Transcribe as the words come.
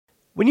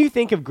When you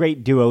think of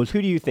great duos,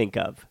 who do you think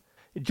of?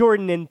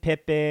 Jordan and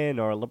Pippen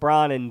or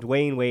LeBron and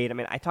Dwayne Wade? I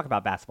mean, I talk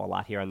about basketball a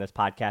lot here on this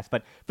podcast,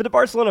 but for the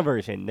Barcelona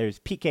version, there's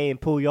PK and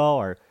Puyol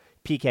or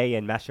PK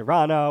and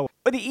Mascherano,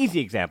 or the easy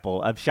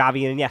example of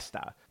Xavi and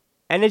Iniesta.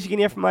 And as you can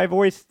hear from my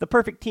voice, the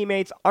perfect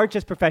teammates aren't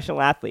just professional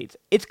athletes.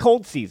 It's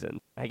cold season.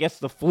 I guess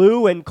the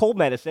flu and cold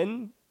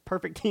medicine,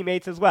 perfect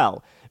teammates as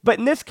well. But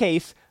in this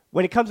case,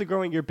 when it comes to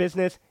growing your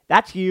business,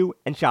 that's you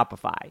and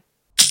Shopify.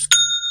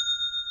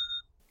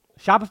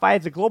 Shopify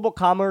is a global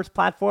commerce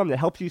platform that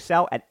helps you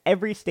sell at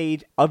every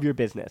stage of your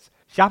business.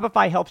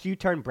 Shopify helps you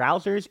turn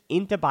browsers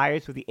into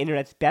buyers with the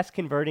internet's best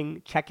converting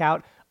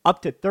checkout,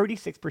 up to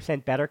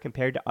 36% better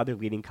compared to other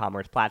leading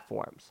commerce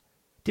platforms.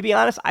 To be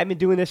honest, I've been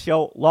doing this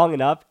show long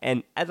enough,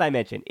 and as I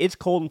mentioned, it's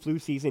cold and flu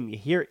season. You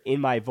hear it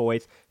in my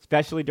voice,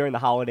 especially during the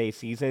holiday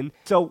season.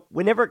 So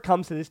whenever it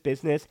comes to this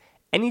business,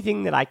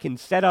 anything that I can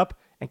set up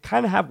and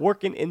kind of have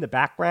working in the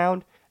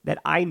background that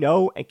I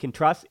know and can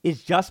trust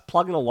is just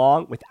plugging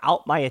along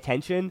without my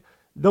attention.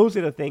 Those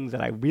are the things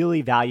that I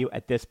really value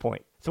at this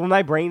point. So when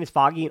my brain is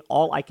foggy and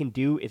all I can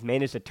do is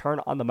manage to turn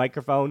on the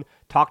microphone,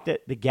 talk to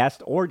the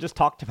guest, or just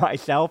talk to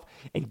myself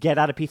and get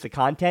out a piece of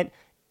content,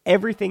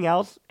 everything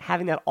else,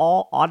 having that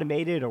all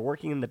automated or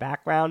working in the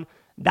background,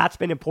 that's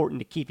been important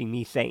to keeping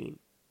me sane.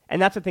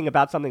 And that's the thing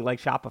about something like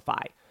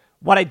Shopify.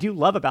 What I do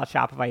love about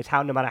Shopify is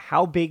how no matter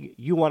how big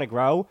you want to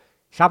grow,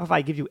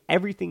 Shopify gives you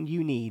everything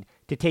you need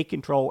to take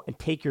control and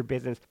take your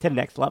business to the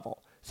next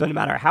level. So no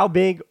matter how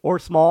big or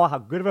small, how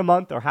good of a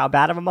month or how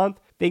bad of a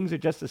month, things are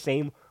just the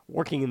same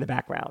working in the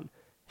background.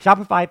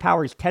 Shopify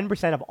powers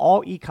 10% of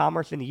all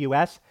e-commerce in the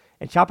US,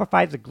 and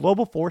Shopify is the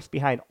global force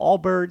behind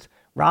Allbirds,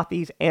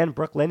 Rothy's, and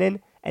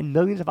Brooklinen, and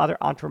millions of other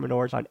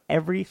entrepreneurs on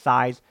every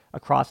size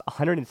across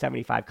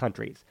 175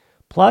 countries.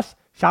 Plus,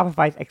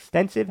 Shopify's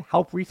extensive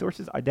help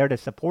resources are there to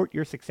support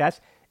your success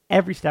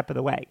every step of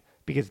the way,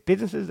 because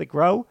businesses that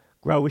grow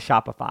with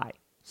Shopify.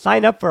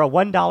 Sign up for a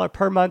 $1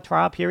 per month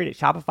trial period at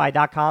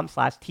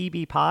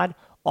shopify.com/tbpod,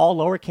 all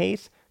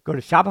lowercase. Go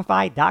to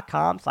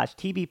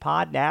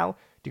shopify.com/tbpod now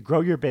to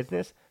grow your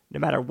business no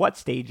matter what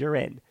stage you're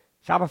in.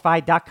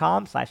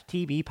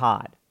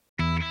 Shopify.com/tbpod.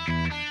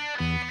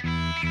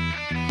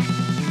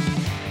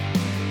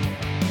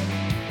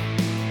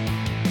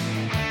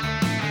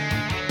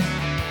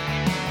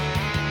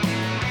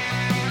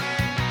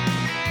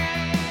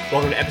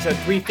 Welcome to episode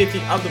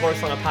 350 of the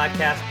Barcelona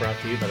Podcast, brought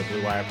to you by the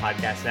Blue Wire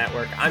Podcast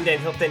Network. I'm Dan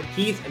Hilton.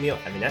 He's Emil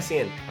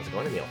Evanesian. How's it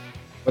going, Emil?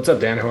 What's up,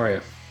 Dan? How are you?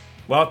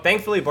 Well,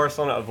 thankfully,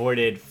 Barcelona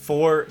avoided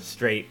 4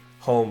 straight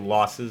home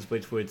losses,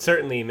 which would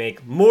certainly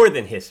make more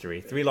than history.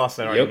 3 losses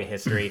that aren't even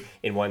history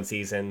in one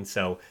season,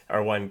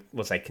 or one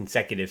was like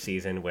consecutive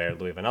season where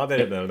Louis Van Gaal did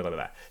it, blah, blah, blah,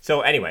 blah.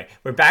 So anyway,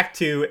 we're back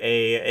to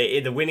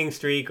the winning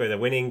streak or the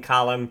winning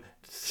column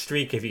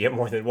streak if you get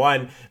more than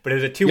one, but it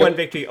was a 2-1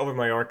 victory over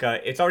Mallorca.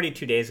 It's already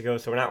 2 days ago,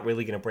 so we're not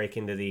really going to break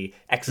into the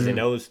X's and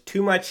O's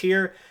too much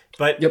here,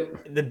 but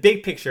the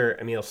big picture,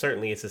 Emil,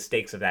 certainly is the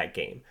stakes of that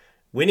game.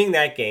 Winning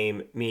that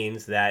game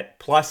means that,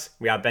 plus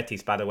Real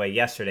Betis, by the way,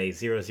 yesterday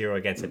 0-0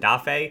 against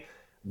Getafe,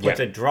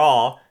 puts a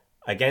draw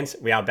against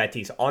Real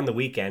Betis on the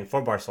weekend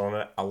for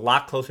Barcelona a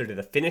lot closer to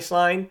the finish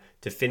line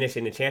to finish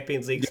in the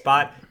Champions League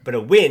spot, but a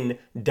win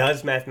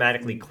does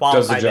mathematically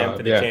qualify them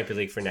for the Champions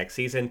League for next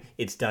season.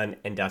 It's done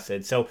and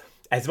dusted. So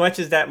as much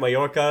as that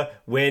Mallorca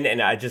win and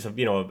just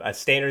a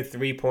standard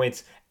 3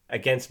 points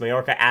against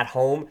Mallorca at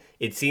home,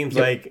 it seems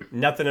like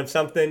nothing of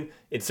something.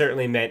 It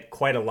certainly meant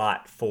quite a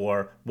lot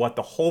for what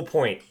the whole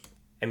point,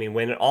 I mean,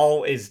 when it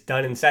all is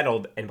done and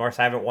settled and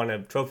Barca haven't won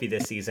a trophy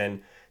this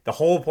season, the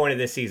whole point of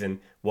this season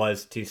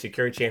was to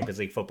secure Champions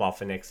League football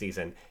for next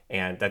season.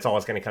 And that's all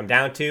it's going to come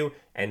down to.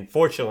 And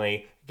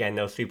fortunately, again,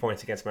 those 3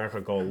 points against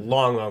Mallorca go a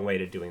long, long way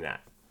to doing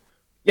that.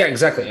 Yeah,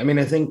 exactly. I mean,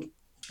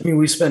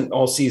 we spent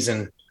all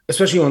season,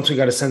 especially once we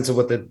got a sense of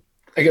what the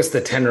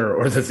tenor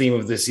or the theme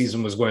of this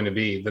season was going to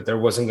be, that there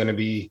wasn't going to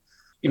be,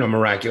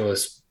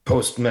 miraculous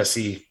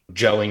post-Messi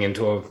gelling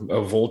into a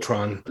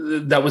Voltron.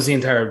 That was the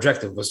entire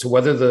objective, was to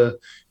weather the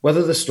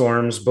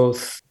storms,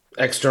 both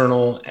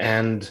external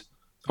and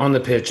on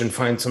the pitch, and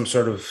find some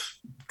sort of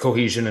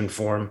cohesion and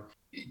form.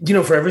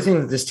 For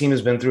everything that this team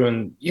has been through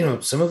and,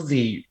 some of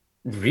the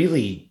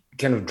really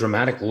kind of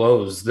dramatic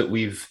lows that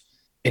we've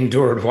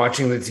endured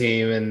watching the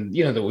team and,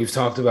 that we've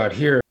talked about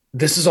here,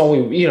 this is all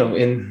we,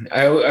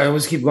 I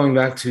always keep going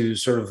back to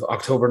sort of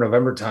October,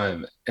 November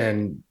time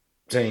and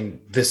saying,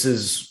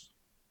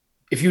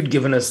 if you'd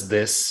given us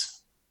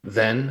this,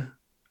 then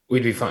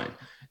we'd be fine.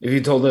 If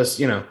you told us,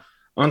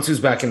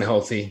 Ansu's back and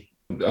healthy,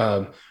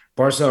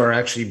 Barca are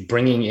actually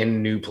bringing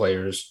in new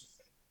players,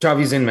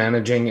 Xavi's in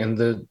managing, and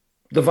the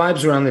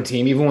vibes around the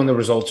team, even when the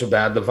results are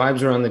bad, the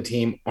vibes around the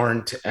team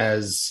aren't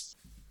as,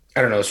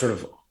 sort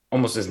of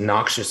almost as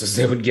noxious as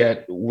they would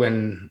get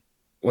when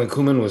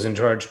Koeman was in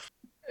charge.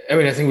 I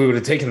mean, I think we would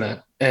have taken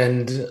that.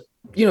 And,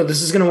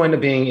 this is going to wind up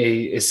being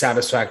a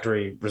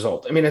satisfactory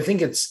result. I mean, I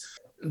think it's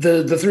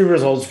the 3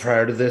 results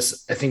prior to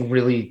this, I think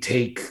really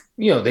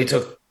they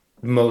took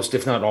most,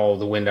 if not all,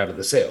 the wind out of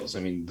the sails. I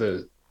mean,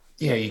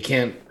 you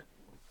can't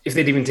if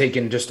they'd even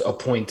taken just a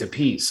point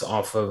apiece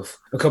off of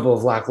a couple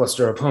of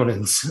lackluster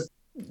opponents,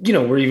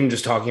 we're even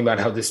just talking about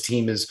how this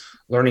team is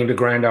learning to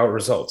grind out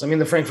results. I mean,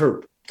 the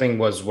Frankfurt thing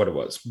was what it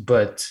was,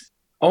 but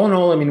all in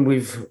all, I mean,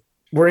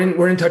 we're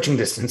in touching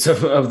distance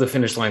of the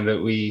finish line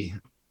that we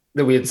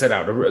had set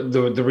out,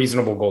 the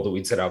reasonable goal that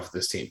we'd set out for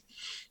this team.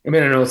 I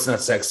mean, I know it's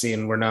not sexy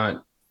and we're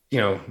not,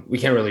 we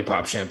can't really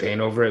pop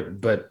champagne over it,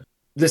 but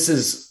this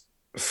is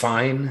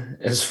fine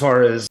as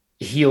far as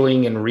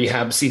healing and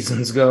rehab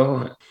seasons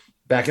go.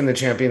 Back in the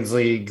Champions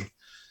League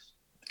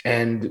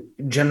and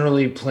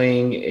generally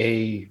playing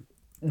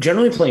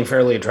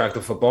fairly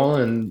attractive football.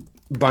 And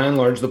by and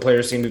large, the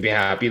players seem to be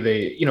happy.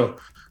 They,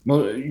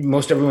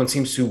 most everyone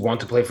seems to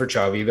want to play for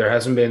Xavi. There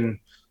hasn't been,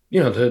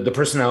 the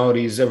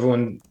personalities,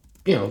 everyone,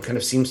 kind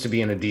of seems to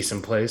be in a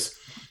decent place.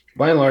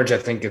 By and large, I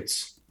think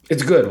it's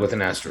good with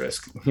an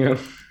asterisk.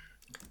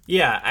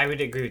 Yeah, I would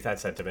agree with that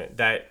sentiment.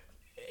 That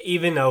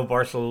even though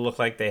Barcelona looked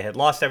like they had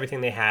lost everything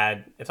they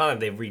had, it's not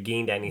that they've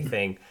regained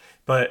anything.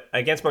 But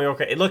against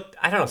Mallorca, it looked,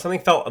 I don't know, something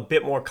felt a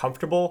bit more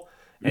comfortable.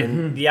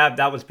 And yeah,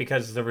 that was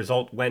because the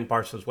result went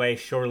Barca's way,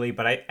 surely.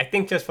 But I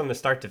think just from the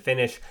start to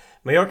finish,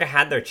 Mallorca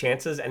had their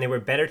chances, and they were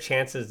better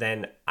chances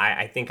than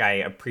I think I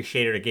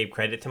appreciated or gave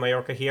credit to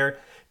Mallorca here.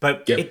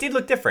 But It did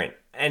look different.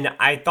 And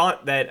I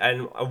thought that,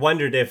 and I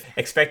wondered if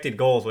expected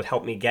goals would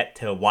help me get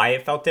to why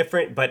it felt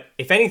different. But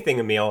if anything,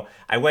 Emil,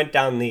 I went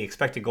down the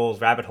expected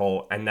goals rabbit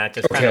hole, and that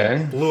just kind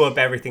of blew up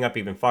everything up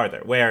even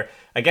farther. Where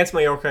against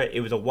Mallorca, it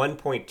was a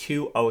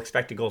 1.20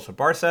 expected goals for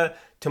Barca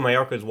to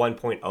Mallorca's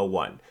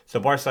 1.01. So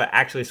Barca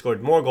actually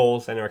scored more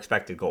goals than their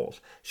expected goals.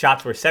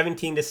 Shots were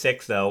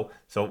 17-6, though,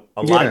 so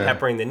a lot of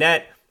peppering the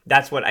net.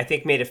 That's what I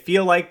think made it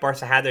feel like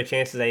Barca had their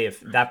chances.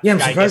 If that I'm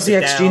surprised the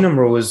XG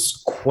number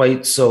was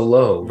quite so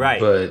low. Right.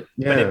 But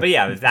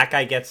yeah, if that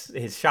guy gets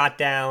his shot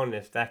down,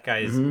 if that guy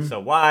is so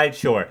wide,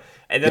 sure.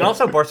 And then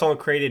also Barcelona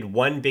created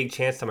one big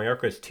chance to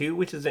Mallorca's two,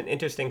 which is an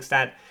interesting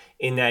stat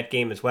in that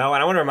game as well.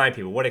 And I want to remind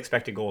people what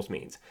expected goals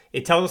means.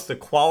 It tells us the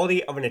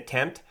quality of an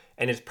attempt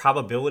and its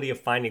probability of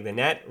finding the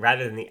net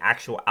rather than the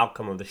actual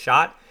outcome of the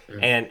shot.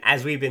 And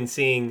as we've been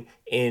seeing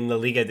in La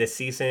Liga this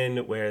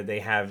season, where they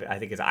have, I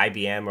think it's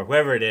IBM or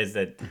whoever it is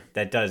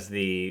that does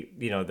the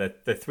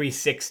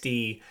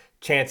 360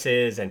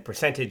 chances and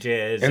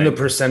percentages. And the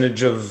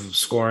percentage of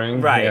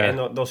scoring. Right, yeah.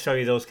 And they'll show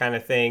you those kind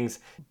of things.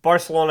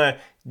 Barcelona,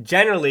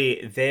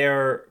 generally,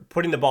 they're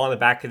putting the ball in the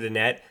back of the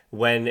net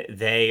when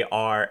they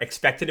are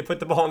expected to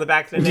put the ball in the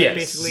back of the net,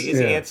 basically, is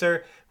the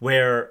answer.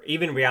 Where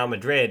even Real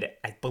Madrid,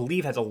 I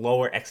believe, has a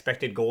lower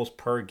expected goals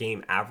per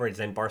game average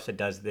than Barca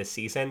does this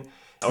season.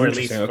 Or at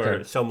least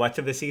for so much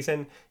of the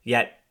season,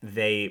 yet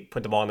they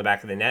put the ball in the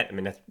back of the net. I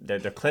mean, they're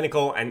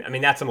clinical, and I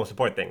mean that's the most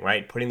important thing,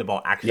 right? Putting the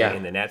ball actually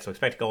in the net. So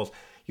expected goals,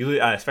 you're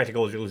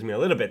losing me a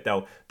little bit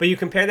though. But you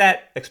compare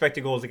that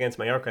expected goals against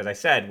Mallorca, as I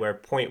said, where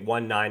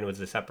 0.19 was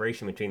the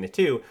separation between the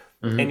two,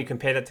 and you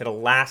compare that to the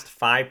last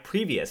 5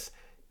 previous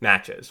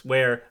matches,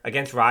 where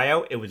against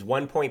Rayo, it was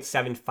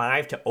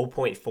 1.75 to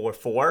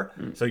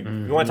 0.44. So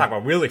you want to talk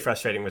about really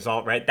frustrating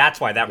result, right?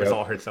 That's why that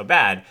result hurt so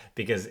bad,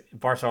 because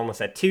Barca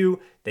almost at 2,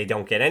 they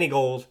don't get any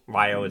goals.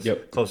 Rayo is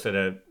closer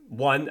to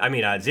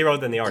 0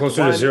 than they are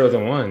closer to 0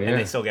 than 1, and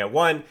they still get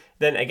 1.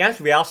 Then against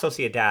Real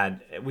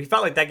Sociedad, we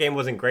felt like that game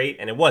wasn't great,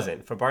 and it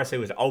wasn't. For Barca, it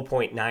was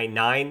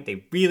 0.99.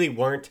 They really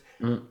weren't.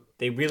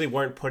 They really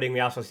weren't putting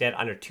Real Sociedad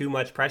under too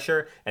much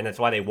pressure, and that's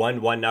why they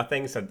won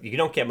 1-0. So you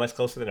don't get much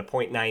closer than a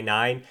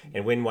 0.99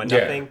 and win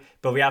 1-0.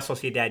 But Real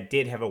Sociedad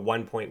did have a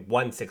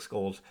 1.16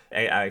 goals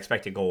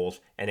expected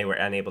goals, and they were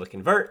unable to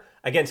convert.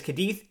 Against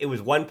Cadiz, it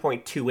was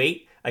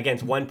 1.28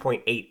 against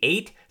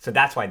 1.88. So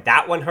that's why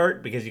that one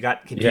hurt, because you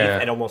got Cadiz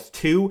at almost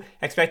 2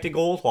 expected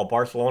goals, while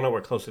Barcelona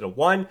were closer to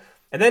 1.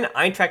 And then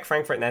Eintracht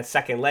Frankfurt in that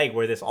second leg,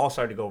 where this all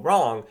started to go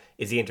wrong,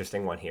 is the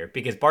interesting one here,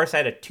 because Barca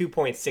had a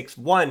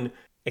 2.61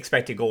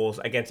 expected goals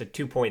against a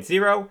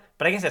 2.0,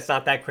 but I guess that's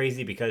not that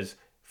crazy because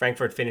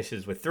Frankfurt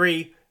finishes with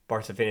 3,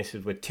 Barca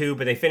finishes with 2,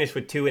 but they finish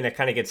with 2, and it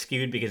kind of gets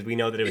skewed because we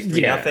know that it was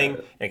 3-0,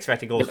 and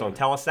expected goals don't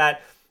tell us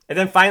that. And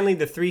then finally,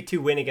 the 3-2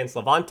 win against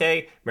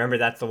Levante. Remember,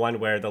 that's the one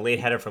where the late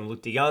header from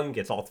Luke de Jong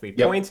gets all 3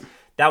 points.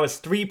 That was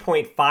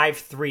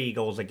 3.53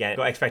 goals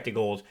expected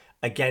goals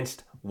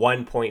against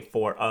 1.40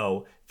 for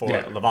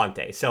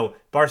Levante. So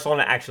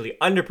Barcelona actually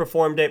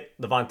underperformed it,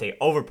 Levante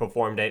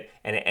overperformed it,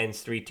 and it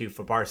ends 3-2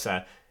 for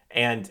Barca.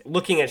 And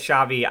looking at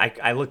Xavi,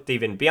 I looked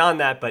even beyond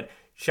that, but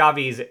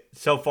Xavi's,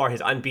 so far, his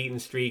unbeaten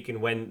streak,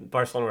 and when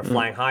Barcelona were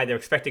flying high, their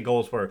expected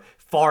goals were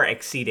far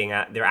exceeding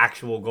their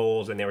actual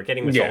goals, and they were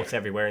getting results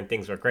everywhere, and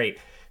things were great.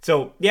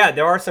 So, yeah,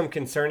 there are some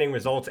concerning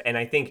results, and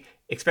I think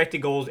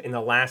expected goals in the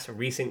last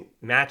recent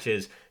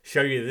matches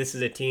show you that this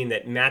is a team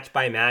that match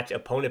by match,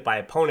 opponent by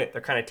opponent,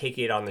 they're kind of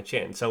taking it on the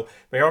chin. So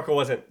Mallorca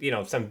wasn't,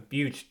 some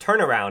huge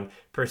turnaround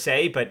per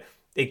se, but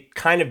it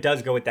kind of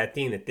does go with that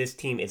theme that this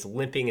team is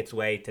limping its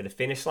way to the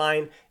finish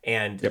line,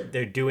 and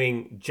they're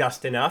doing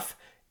just enough.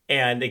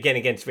 And again,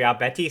 against Real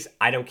Betis,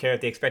 I don't care if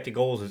the expected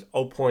goals is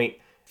 0.40.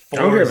 I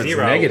don't care if it's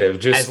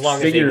negative, just as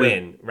long as they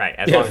win. Right.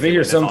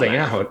 Figure something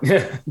out. I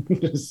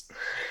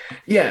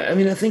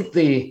mean, I think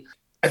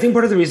I think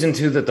part of the reason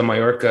too that the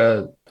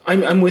Mallorca,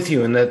 I'm with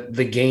you in that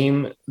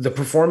the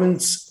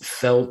performance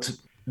felt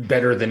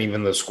better than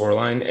even the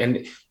scoreline,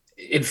 and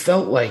it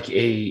felt like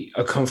a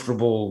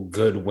comfortable,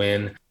 good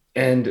win.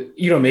 And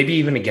maybe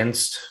even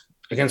against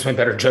my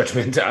better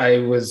judgment, I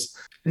was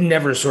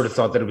never sort of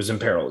thought that it was in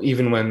peril,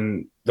 even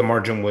when the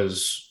margin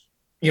was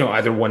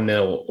either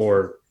 1-0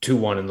 or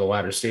 2-1 in the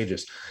latter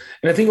stages.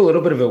 And I think a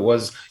little bit of it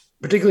was,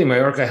 particularly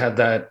Mallorca had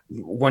that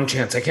one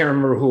chance. I can't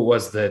remember who it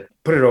was that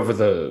put it over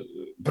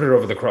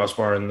the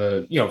crossbar in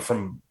the,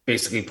 from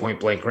basically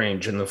point blank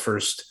range in the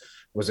first,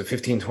 was it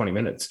 15, 20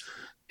 minutes?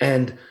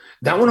 And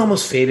that one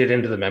almost faded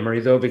into the memory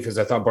though, because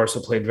I thought Barca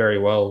played very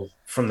well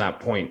from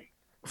that point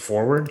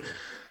forward.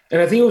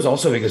 And I think it was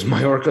also because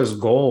Mallorca's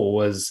goal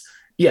was,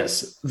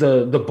 yes,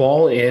 the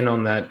ball in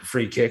on that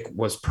free kick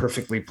was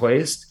perfectly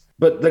placed,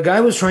 but the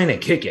guy was trying to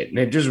kick it and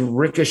it just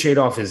ricocheted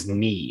off his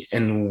knee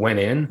and went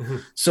in. Mm-hmm.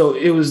 So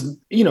it was,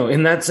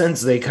 in that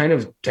sense, they kind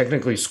of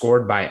technically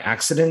scored by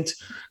accident.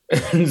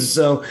 And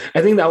so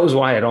I think that was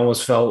why it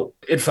felt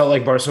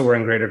like Barca were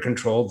in greater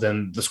control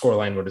than the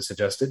scoreline would have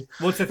suggested.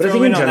 Well, to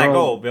throw in on that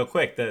goal real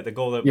quick, the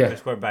goal that was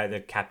scored by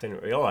the captain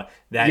Riola,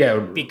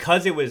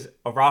 because it was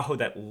Araujo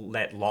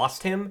that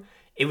lost him,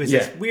 it was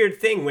this weird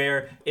thing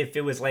where if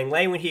it was Lang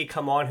when he had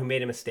come on who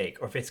made a mistake,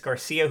 or if it's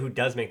Garcia who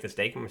does make the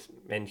mistake,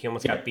 and he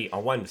almost got beat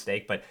on one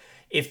mistake, but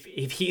if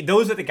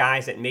those are the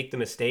guys that make the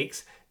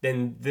mistakes,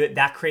 then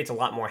that creates a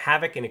lot more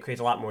havoc and it creates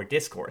a lot more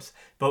discourse.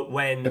 But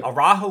when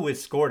Araujo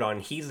is scored on,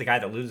 he's the guy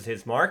that loses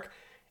his mark.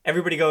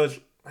 Everybody goes,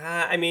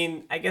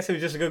 I guess it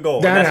was just a good goal.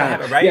 And that's what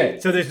happened, right? Yeah.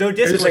 So there's no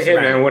discourse. It's like, hey,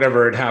 man,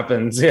 whatever, it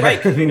happens. Yeah. Right,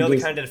 because we know the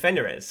kind of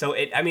defender is. So,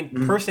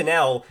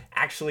 personnel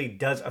actually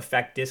does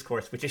affect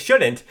discourse, which it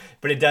shouldn't,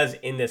 but it does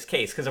in this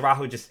case. Because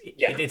Araujo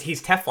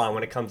he's Teflon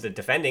when it comes to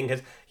defending.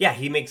 Because,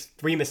 he makes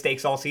 3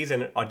 mistakes all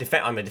season, on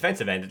the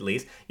defensive end at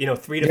least.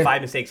 3 to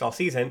 5 mistakes all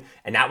season,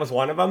 and that was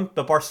one of them.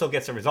 But Barca still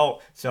gets a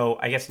result. So,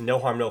 I guess no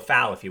harm, no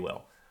foul, if you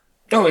will.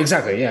 Oh,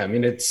 exactly. Yeah,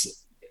 it's...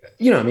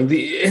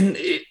 and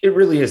it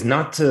really is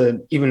not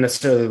to even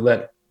necessarily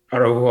let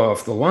Araujo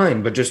off the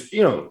line, but just,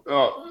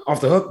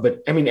 off the hook.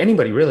 But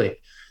anybody really,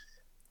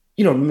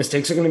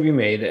 mistakes are going to be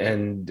made,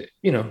 and,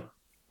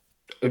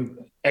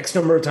 X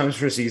number of times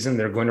per season,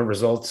 they're going to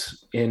result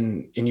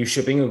in you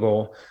shipping a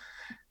goal.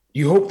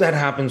 You hope that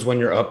happens when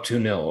you're up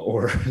 2-0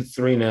 or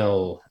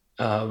 3-0,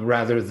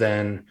 rather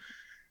than,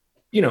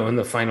 in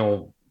the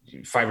final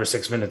 5 or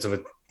 6 minutes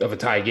of a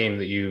tie game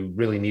that you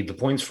really need the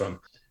points from.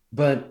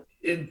 But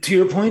to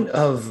your point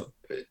of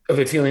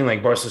it feeling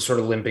like Barca's sort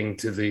of limping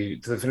to the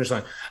finish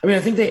line, I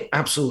think they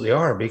absolutely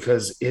are,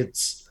 because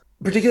it's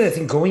particularly, I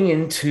think, going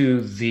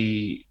into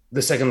the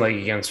second leg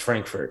against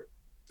Frankfurt,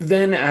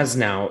 then as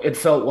now, it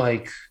felt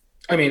like,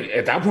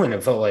 at that point,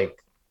 it felt like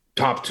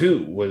top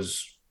 2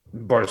 was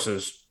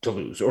Barca's to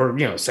lose,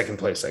 or, second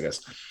place, I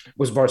guess,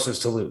 was Barca's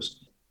to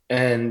lose.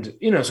 And,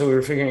 so we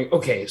were figuring,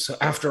 okay, so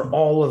after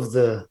all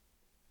the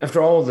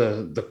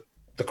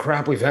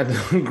crap we've had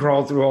to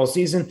crawl through all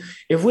season,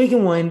 if we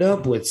can wind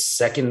up with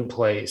second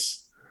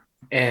place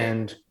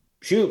and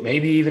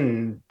maybe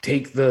even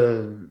take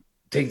the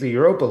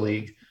Europa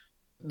League,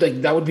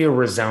 like that would be a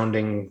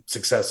resounding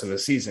success of a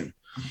season.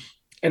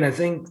 And I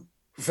think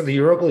for the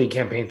Europa League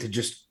campaign to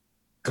just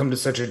come to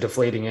such a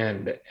deflating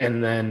end,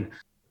 and then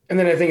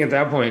I think at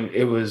that point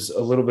it was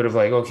a little bit of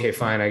like, okay,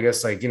 fine, I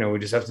guess we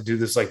just have to do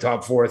this like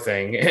top 4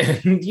 thing,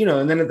 and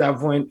and then at that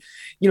point,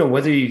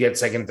 whether you get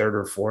second, third,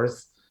 or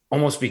fourth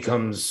almost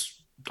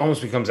becomes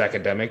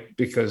academic,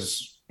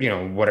 because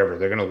whatever,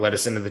 they're going to let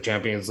us into the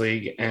Champions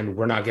League and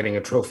we're not getting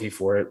a trophy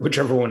for it,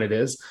 whichever one it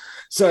is.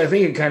 So I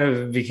think it kind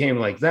of became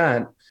like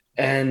that.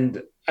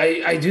 And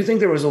I do think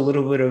there was a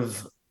little bit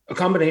of a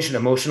combination,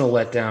 emotional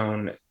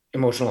letdown,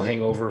 emotional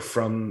hangover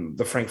from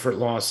the Frankfurt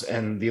loss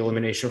and the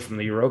elimination from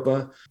the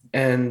Europa.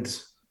 And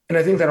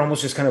I think that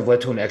almost just kind of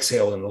led to an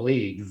exhale in the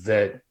league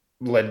that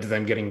led to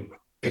them getting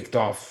picked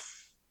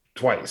off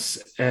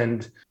twice.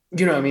 And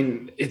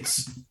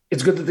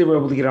it's good that they were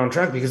able to get on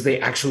track, because they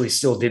actually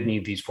still did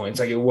need these points.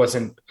 Like, it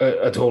wasn't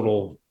a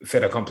total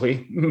fait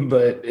accompli,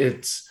 but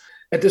it's,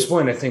 at this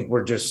point, I think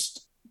we're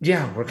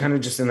kind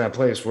of just in that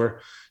place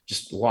where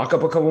just lock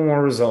up a couple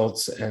more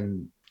results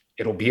and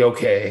it'll be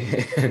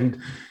okay. And,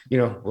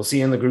 we'll see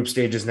you in the group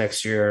stages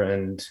next year,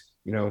 and,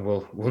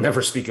 we'll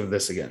never speak of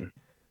this again.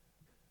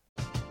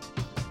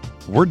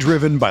 We're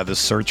driven by the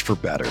search for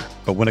better.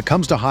 But when it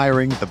comes to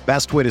hiring, the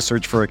best way to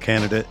search for a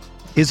candidate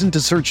isn't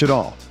to search at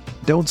all.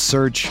 Don't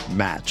search,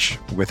 match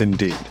with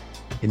Indeed.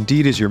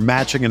 Indeed is your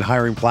matching and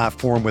hiring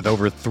platform with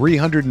over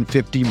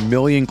 350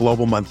 million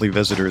global monthly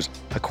visitors,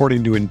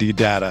 according to Indeed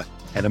data,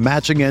 and a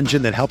matching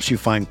engine that helps you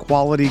find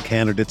quality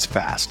candidates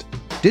fast.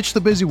 Ditch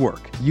the busy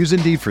work. Use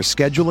Indeed for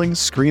scheduling,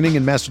 screening,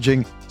 and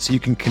messaging so you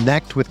can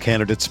connect with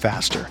candidates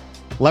faster.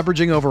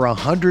 Leveraging over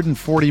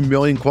 140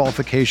 million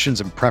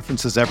qualifications and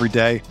preferences every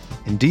day,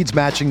 Indeed's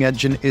matching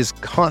engine is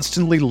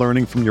constantly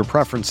learning from your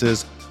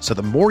preferences, so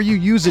the more you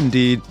use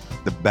Indeed,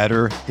 the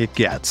better it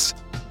gets.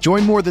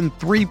 Join more than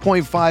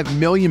 3.5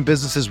 million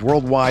businesses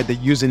worldwide that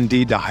use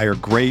Indeed to hire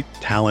great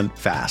talent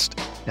fast.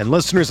 And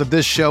listeners of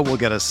this show will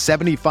get a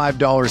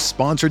 $75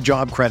 sponsored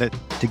job credit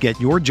to get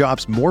your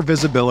jobs more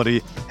visibility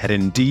at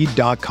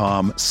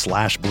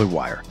Indeed.com/Blue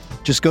Wire.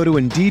 Just go to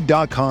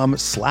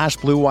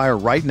Indeed.com/Blue Wire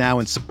right now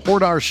and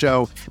support our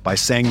show by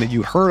saying that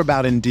you heard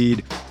about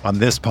Indeed on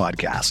this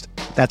podcast.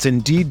 That's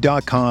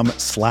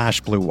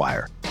Indeed.com/Blue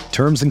Wire.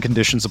 Terms and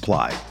conditions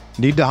apply.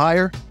 Need to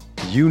hire?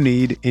 You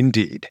need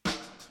Indeed.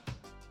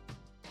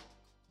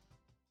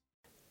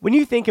 When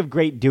you think of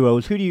great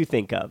duos, who do you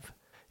think of?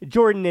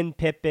 Jordan and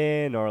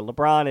Pippen, or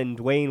LeBron and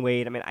Dwayne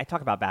Wade. I mean, I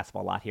talk about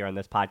basketball a lot here on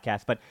this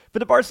podcast, but for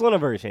the Barcelona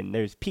version,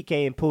 there's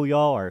Piqué and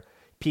Puyol, or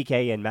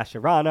Piqué and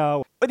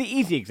Mascherano, or the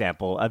easy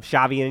example of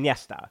Xavi and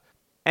Iniesta.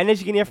 And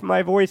as you can hear from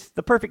my voice,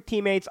 the perfect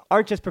teammates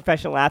aren't just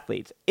professional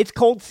athletes. It's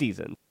cold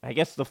season. I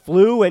guess the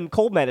flu and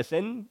cold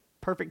medicine,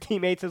 perfect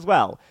teammates as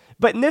well.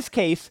 But in this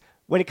case,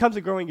 when it comes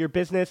to growing your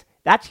business,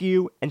 that's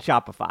you and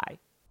Shopify.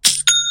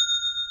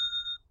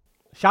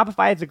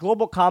 Shopify is a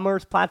global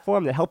commerce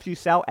platform that helps you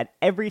sell at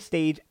every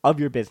stage of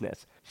your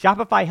business.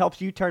 Shopify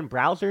helps you turn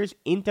browsers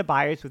into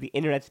buyers with the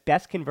internet's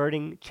best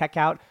converting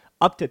checkout,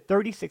 up to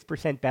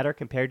 36% better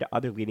compared to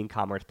other leading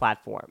commerce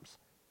platforms.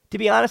 To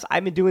be honest,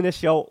 I've been doing this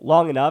show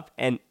long enough,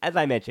 and as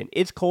I mentioned,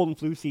 it's cold and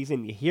flu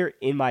season. You hear it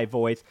in my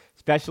voice,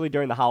 especially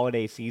during the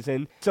holiday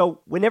season. So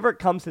whenever it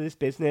comes to this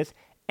business,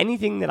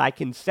 anything that I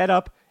can set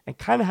up and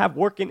kind of have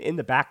working in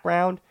the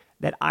background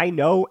that I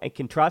know and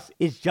can trust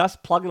is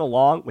just plugging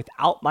along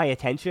without my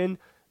attention.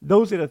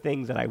 Those are the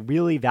things that I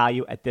really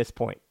value at this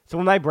point. So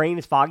when my brain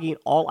is foggy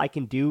and all I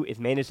can do is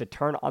manage to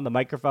turn on the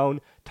microphone,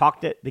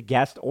 talk to the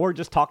guest, or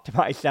just talk to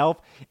myself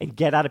and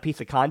get out a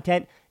piece of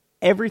content,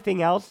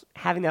 everything else,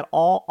 having that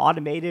all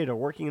automated or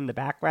working in the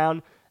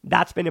background,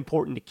 that's been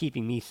important to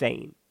keeping me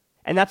sane.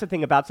 And that's the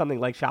thing about something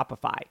like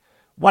Shopify.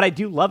 What I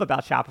do love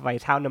about Shopify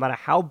is how no matter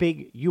how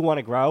big you want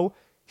to grow,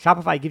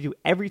 Shopify gives you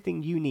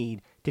everything you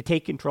need to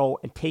take control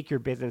and take your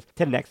business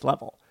to the next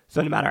level.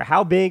 So no matter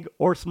how big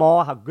or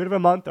small, how good of a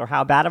month or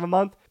how bad of a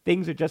month,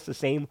 things are just the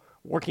same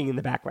working in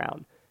the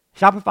background.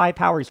 Shopify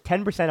powers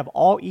 10% of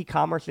all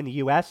e-commerce in the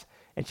US,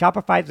 and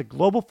Shopify is a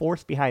global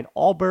force behind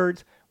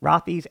Allbirds,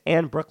 Rothy's,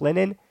 and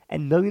Brooklinen,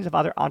 and millions of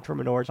other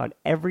entrepreneurs on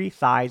every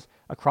size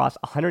across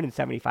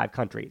 175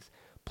 countries.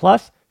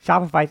 Plus,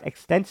 Shopify's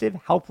extensive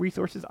help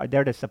resources are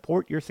there to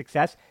support your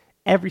success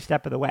every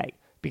step of the way,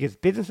 because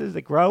businesses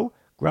that grow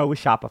with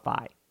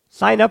Shopify.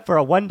 Sign up for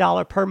a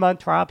 $1 per month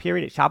trial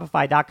period at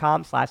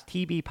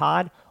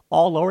shopify.com/TBPod,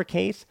 all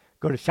lowercase.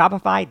 Go to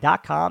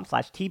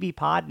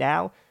shopify.com/TBPod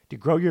now to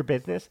grow your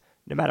business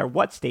no matter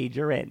what stage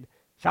you're in.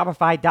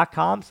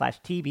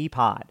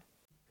 Shopify.com/TBPod.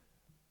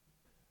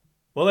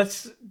 Well,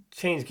 let's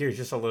change gears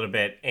just a little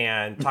bit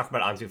and talk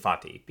about Ansu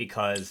Fati,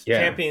 because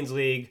Champions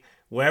League,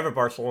 wherever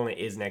Barcelona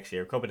is next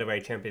year, Copa del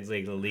Rey, Champions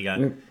League, La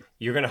Liga,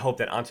 you're going to hope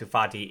that Ansu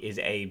Fati is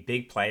a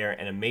big player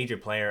and a major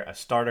player, a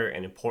starter,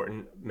 an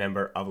important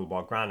member of the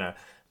Blaugrana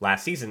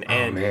last season.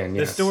 And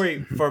the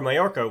story for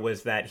Mallorca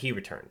was that he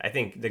returned. I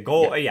think the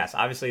goal, yes,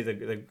 obviously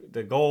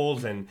the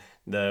goals and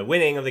the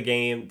winning of the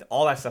game,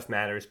 all that stuff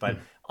matters. But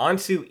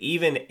Ansu,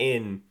 even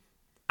in,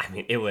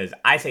 it was,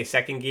 I say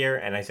second gear,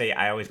 and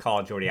I always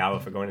call Jordi Alba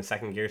for going in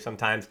second gear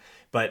sometimes.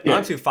 But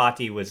Ansu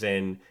Fati was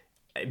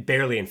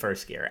barely in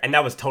first gear, and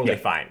that was totally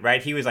fine,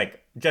 right? He was like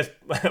just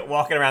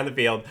walking around the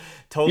field,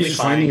 totally He's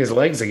fine. finding his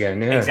legs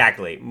again,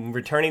 Exactly.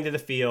 Returning to the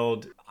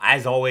field,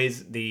 as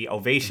always, the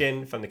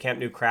ovation from the Camp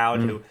Nou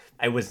crowd, who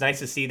it was nice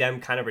to see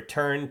them kind of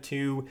return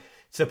to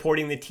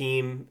supporting the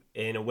team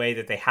in a way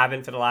that they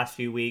haven't for the last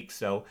few weeks.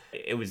 So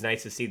it was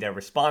nice to see their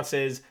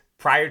responses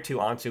prior to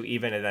Ansu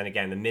even, and then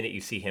again, the minute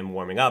you see him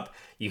warming up,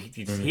 you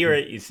hear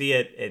it, you see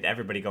it,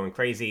 everybody going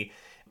crazy.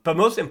 But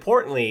most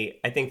importantly,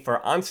 I think for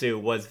Ansu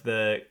was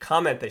the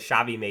comment that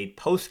Xavi made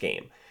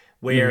post-game,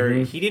 where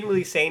he didn't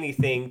really say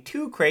anything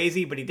too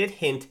crazy, but he did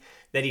hint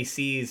that he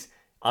sees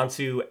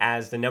Ansu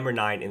as the number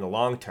 9 in the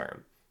long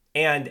term.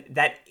 And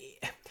that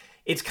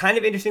it's kind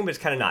of interesting, but it's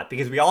kind of not,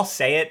 because we all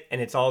say it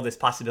and it's all this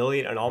possibility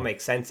and it all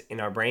makes sense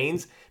in our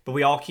brains, but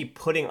we all keep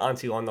putting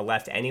Ansu on the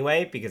left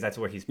anyway, because that's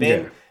where he's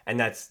been and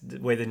that's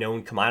where the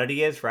known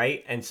commodity is,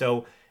 right? And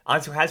so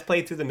Ansu has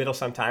played through the middle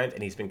sometimes,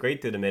 and he's been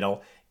great through the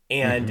middle.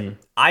 And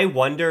I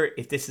wonder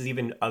if this is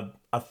even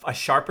a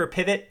sharper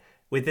pivot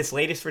with this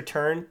latest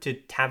return to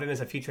have him as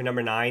a future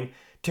number 9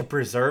 to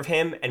preserve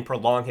him and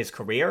prolong his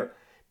career.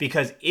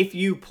 Because if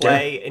you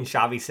play in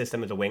Xavi's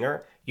system as a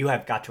winger, you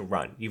have got to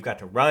run. You've got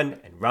to run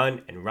and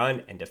run and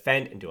run and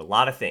defend and do a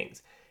lot of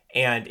things.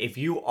 And if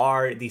you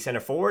are the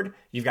center forward,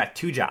 you've got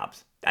 2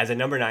 jobs as a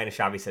number 9 in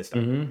Xavi's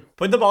system.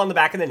 Put the ball in the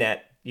back of the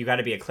net. You got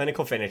to be a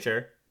clinical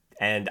finisher.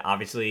 And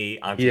obviously,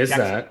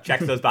 Ansu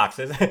checks those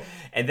boxes.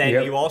 And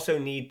then you also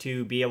need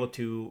to be able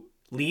to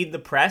lead the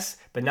press,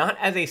 but not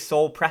as a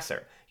sole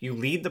presser. You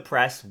lead the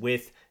press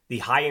with the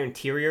higher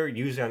interior,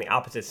 usually on the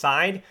opposite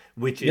side,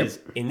 which is,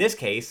 in this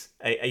case,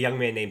 a young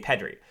man named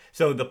Pedri.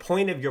 So the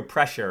point of your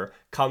pressure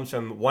comes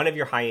from one of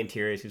your high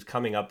interiors who's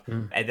coming up,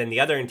 and then the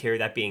other interior,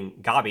 that being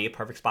Gabi, a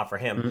perfect spot for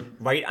him,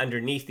 right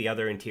underneath the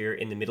other interior,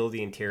 in the middle of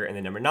the interior, and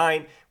the number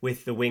 9,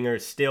 with the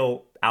wingers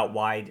still out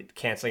wide,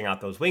 canceling out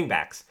those wing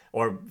backs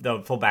or the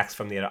fullbacks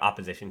from the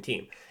opposition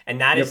team. And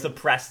that is the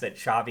press that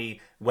Xavi,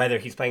 whether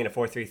he's playing in a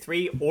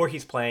 4-3-3 or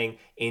he's playing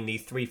in the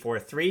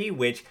 3-4-3,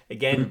 which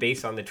again,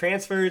 based on the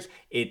transfers,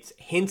 it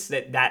hints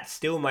that that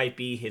still might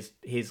be his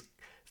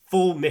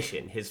full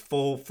mission, his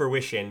full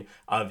fruition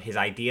of his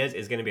ideas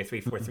is going to be a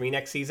 3-4-3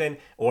 next season,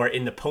 or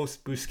in the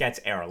post-Busquets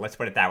era. Let's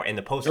put it that way. In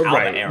the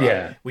post-Alba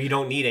era, where you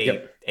don't need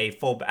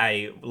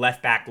a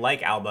left back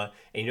like Alba,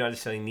 and you don't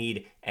necessarily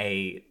need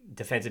a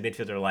defensive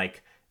midfielder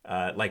like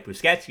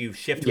Busquets. You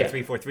shift to a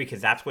 3-4-3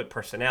 because that's what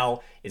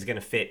personnel is going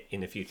to fit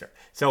in the future.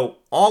 So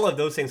all of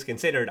those things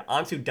considered,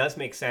 Ansu does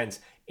make sense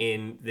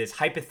in this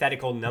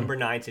hypothetical number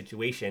 9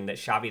 situation that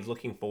Xavi is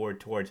looking forward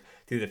towards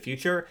through the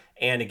future.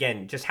 And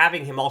again, just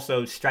having him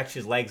also stretch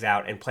his legs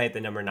out and play at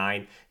the number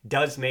 9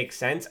 does make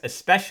sense,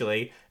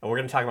 especially, and we're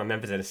going to talk about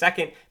Memphis in a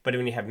second, but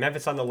when you have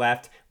Memphis on the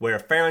left, where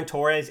Ferran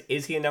Torres,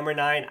 is he a number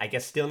 9? I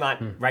guess still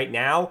not right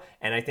now.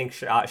 And I think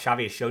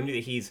Xavi has shown you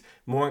that he's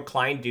more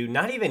inclined to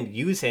not even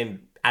use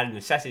him out of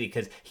necessity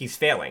because he's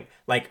failing.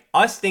 Like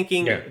us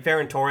thinking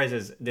Ferran Torres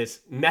is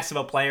this mess of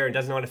a player and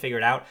doesn't know how to figure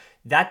it out,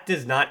 that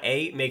does not,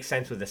 A, make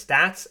sense with the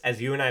stats,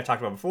 as you and I have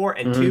talked about before,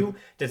 and 2,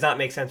 does not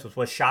make sense with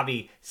what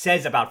Xavi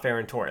says about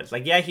Ferran Torres.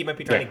 Like, he might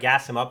be trying to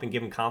gas him up and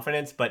give him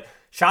confidence, but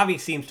Xavi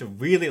seems to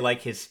really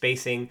like his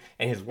spacing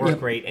and his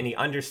work rate, and he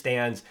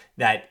understands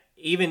that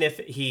even if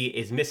he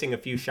is missing a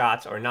few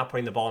shots or not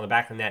putting the ball in the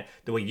back of the net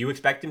the way you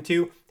expect him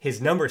to,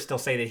 his numbers still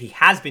say that he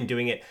has been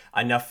doing it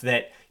enough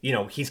that,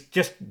 he's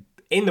just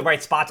in the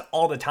right spots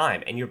all the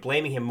time, and you're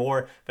blaming him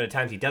more for the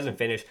times he doesn't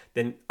finish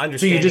than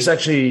understanding.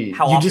 So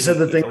you just said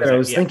the thing that I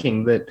was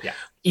thinking, that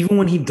even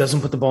when he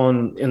doesn't put the ball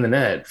in the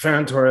net,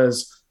 Ferran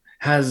Torres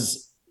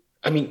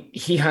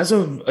he has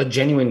a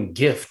genuine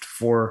gift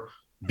for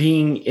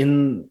being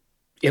in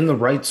the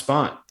right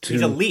spot.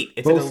 He's elite.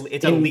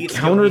 It's an elite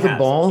encounter the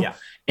ball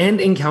and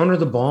encounter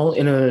the ball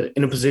in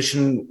a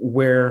position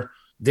where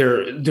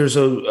there's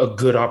a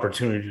good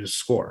opportunity to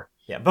score.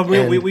 Yeah, but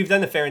we've done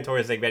the Ferran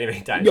Torres thing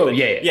many times.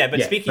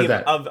 But speaking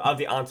of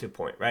the Ansu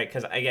point, right?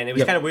 Because again, it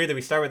was kind of weird that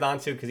we start with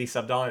Ansu because he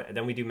subbed on, and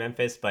then we do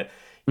Memphis. But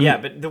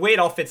but the way it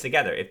all fits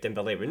together, if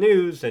Dembele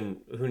renews,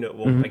 and who knows,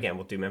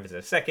 we'll do Memphis in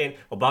a second.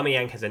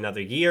 Aubameyang has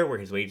another year where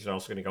his wages are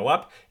also going to go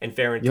up, and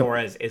Ferran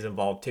Torres is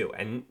involved too.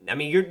 And I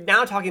mean, you're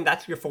now talking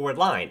that's your forward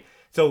line.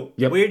 So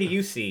where do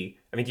you see?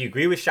 I mean, do you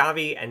agree with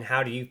Xavi, and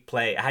how do you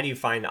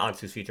find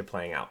Ansu's future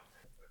playing out?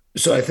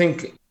 So I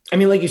think,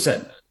 like you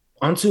said,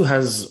 Ansu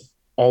has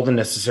all the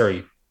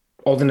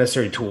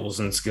necessary tools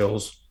and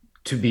skills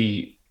to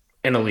be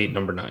an elite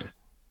number 9.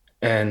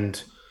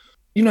 And,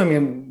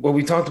 what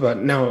we talked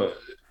about now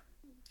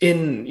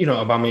in,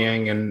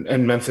 Aubameyang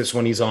and Memphis,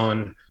 when he's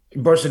on,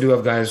 Barca do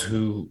have guys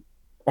who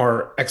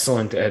are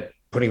excellent at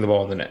putting the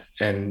ball in the net.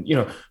 And,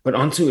 but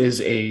Ansu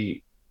is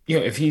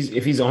if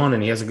he's on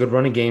and he has a good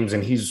run of games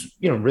and he's,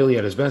 really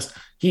at his best,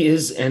 he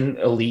is an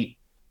elite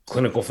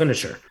clinical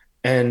finisher.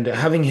 And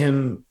having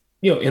him,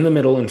 in the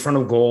middle, in front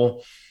of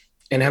goal,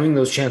 and having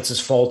those chances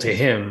fall to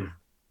him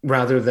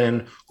rather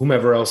than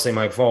whomever else they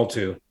might fall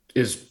to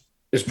is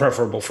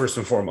preferable, first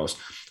and foremost.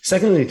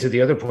 Secondly, to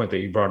the other point that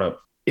you brought up,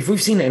 if we've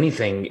seen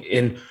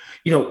anything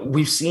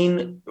we've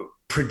seen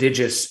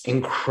prodigious,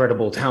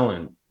 incredible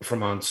talent from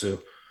Ansu,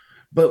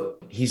 but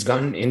he's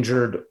gotten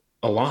injured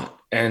a lot.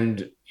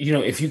 And,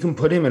 if you can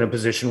put him in a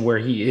position where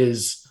he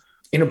is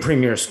in a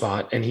premier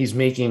spot and he's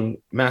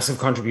making massive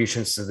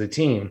contributions to the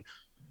team,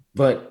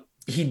 but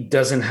he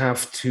doesn't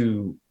have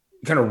to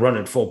kind of run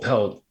at full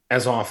pelt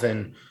as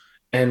often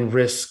and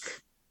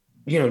risk,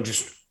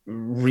 just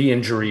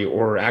re-injury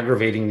or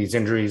aggravating these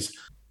injuries.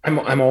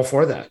 I'm all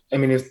for that. I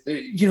mean, if,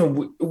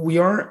 we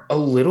are a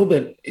little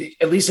bit,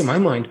 at least in my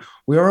mind,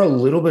 we are a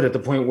little bit at the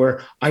point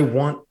where I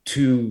want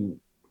to,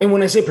 and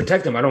when I say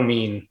protect him, I don't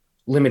mean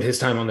limit his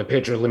time on the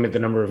pitch or limit the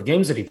number of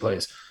games that he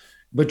plays,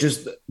 but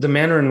just the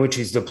manner in which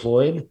he's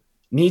deployed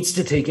needs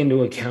to take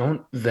into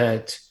account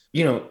that,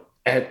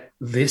 at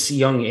this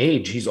young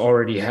age, he's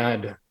already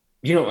had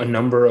a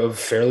number of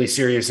fairly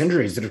serious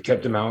injuries that have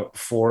kept him out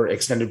for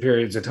extended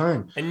periods of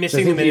time. And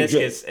missing the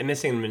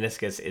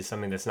meniscus is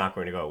something that's not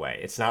going to go away.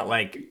 It's not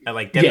like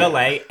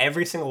Dembele,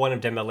 every single one of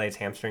Dembele's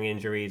hamstring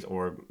injuries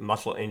or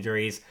muscle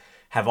injuries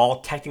have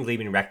all technically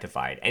been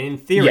rectified. And in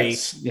theory,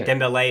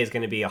 Dembele is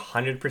going to be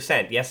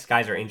 100%. Yes,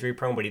 guys are injury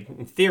prone, but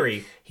in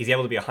theory, he's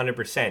able to be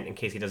 100% in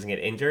case he doesn't get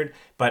injured.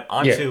 But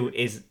Ansu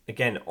is,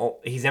 again,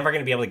 he's never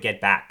going to be able to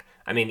get back.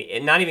 I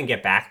mean, not even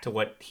get back to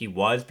what he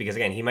was, because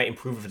again, he might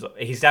improve.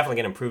 He's definitely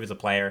going to improve as a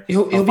player.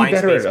 He'll be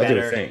better at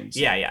other things.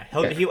 Yeah.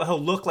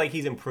 He'll look like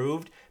he's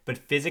improved, but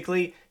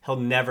physically, he'll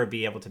never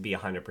be able to be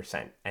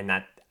 100%,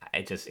 and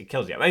it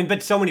kills you. I mean,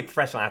 but so many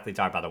professional athletes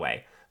are, by the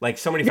way. Like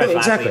so many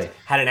professional athletes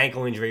had an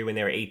ankle injury when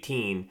they were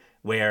 18,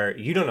 where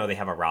you don't know they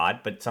have a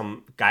rod, but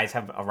some guys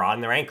have a rod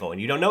in their ankle,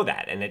 and you don't know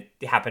that, and it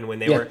happened when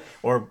they were,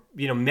 or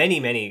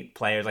many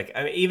players, like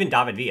even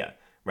David Villa.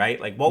 right?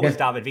 Like, what was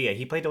David Villa?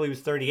 He played till he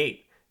was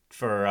 38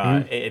 for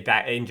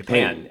back in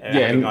Japan,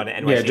 having gone to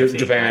NYCFC,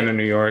 Japan right? and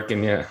New York,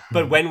 and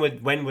But when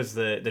was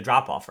the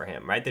drop off for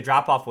him, right? The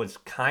drop off was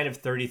kind of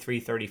 33,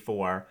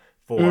 34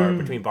 for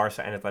between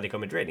Barca and Atletico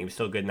Madrid. He was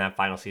still good in that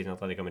final season of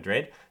Atletico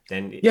Madrid.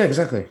 Then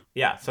exactly.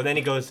 Yeah, so then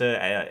he goes to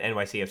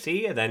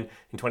NYCFC, and then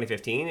in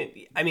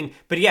 2015, I mean,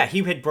 but yeah,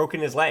 he had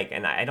broken his leg,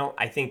 and I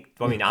mean,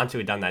 Ansu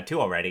had done that too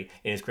already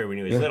in his career when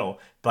he was little,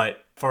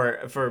 but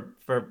for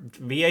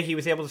Villa, he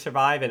was able to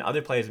survive, and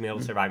other players have been able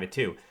to survive it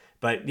too.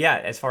 But yeah,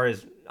 as far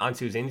as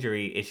Ansu's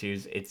injury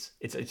issues, it's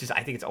just,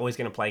 I think it's always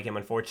going to plague him,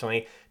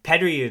 unfortunately.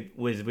 Pedri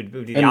would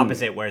be the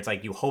opposite, where it's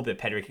like you hope that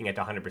Pedri can get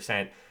to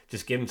 100%,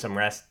 just give him some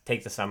rest,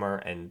 take the summer,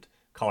 and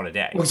call it a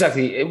day. Well,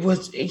 exactly.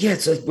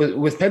 It's like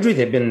with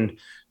Pedri,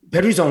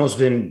 Pedri's almost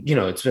been,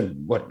 it's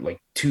been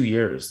like 2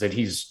 years that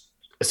he's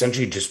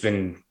essentially just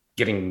been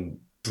getting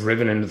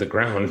driven into the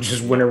ground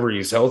just whenever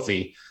he's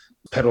healthy,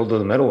 pedal to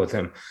the metal with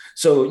him.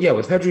 So yeah,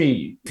 with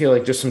Pedri, I feel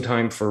like just some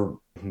time for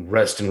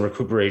rest and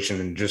recuperation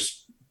and just,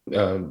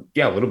 a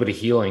little bit of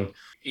healing.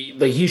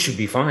 Like, he should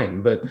be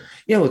fine. But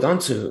yeah, with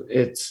Ansu,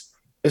 it's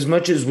as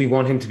much as we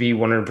want him to be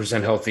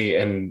 100% healthy.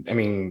 And I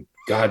mean,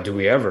 God, do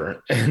we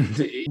ever? And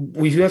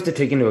we do have to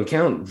take into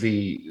account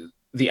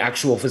the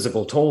actual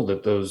physical toll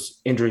that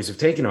those injuries have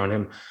taken on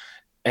him.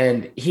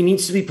 And he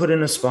needs to be put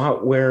in a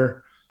spot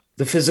where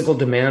the physical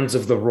demands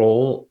of the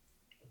role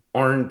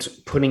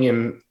aren't putting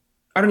him,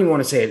 I don't even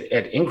want to say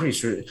at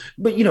increased risk,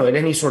 but, at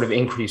any sort of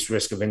increased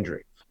risk of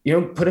injury.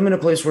 Put him in a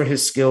place where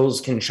his skills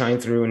can shine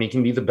through and he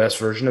can be the best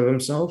version of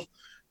himself,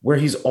 where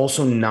he's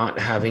also not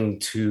having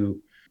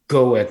to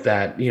go at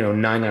that,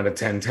 9 out of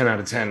 10, 10 out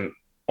of 10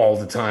 all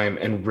the time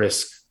and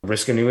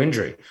risk a new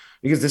injury.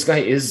 Because this guy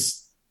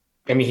is,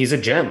 he's a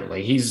gem.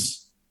 Like,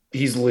 he's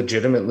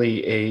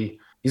legitimately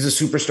he's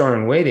a superstar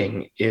in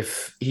waiting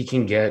if he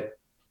can get,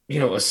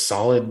 a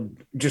solid,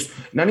 just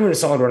not even a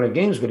solid run of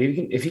games, but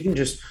if he can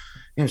just,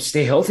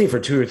 stay healthy for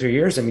 2 or 3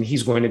 years,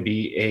 he's going to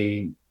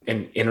be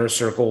an inner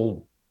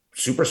circle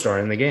superstar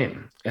in the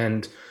game.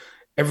 And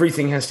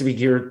everything has to be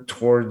geared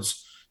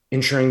towards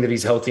ensuring that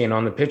he's healthy and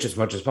on the pitch as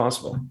much as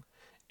possible.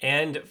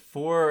 And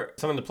for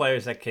some of the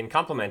players that can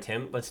complement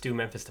him, let's do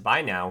Memphis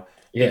Depay now,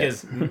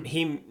 because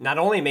he not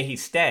only may he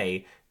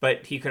stay,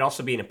 but he could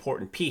also be an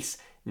important piece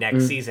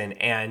next season.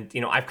 And,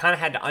 I've kind of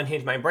had to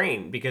unhinge my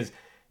brain because,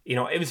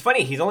 it was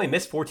funny. He's only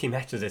missed 14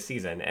 matches this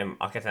season, and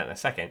I'll get to that in a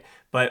second.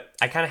 But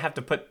I kind of have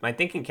to put my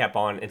thinking cap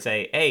on and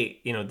say,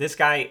 hey, this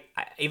guy,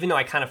 even though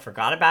I kind of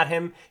forgot about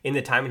him in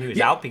the time when he was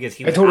out, because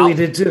he was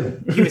did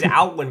too. He was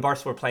out when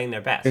Barca were playing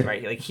their best,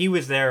 right? Like, he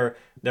was their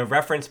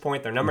reference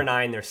point, their number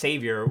 9, their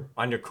savior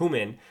under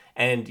Koeman.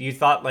 And you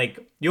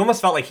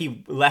almost felt like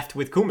he left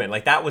with Koeman.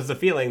 Like, that was the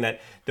feeling,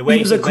 that the way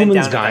he was a went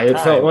Koeman's down guy, at that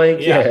time, it felt like,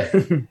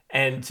 yeah.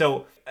 And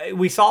so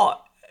we saw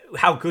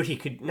how good he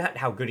could, not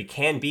how good he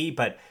can be,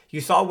 but you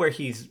saw where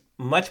he's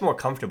much more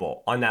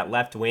comfortable on that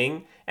left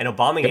wing, and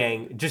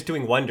Aubameyang just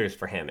doing wonders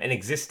for him, an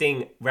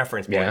existing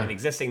reference point, an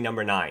existing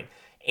number 9.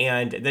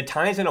 And the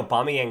times when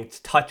Aubameyang's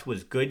touch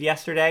was good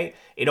yesterday,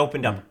 it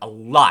opened up a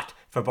lot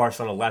for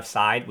Barcelona left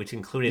side, which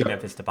included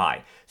Memphis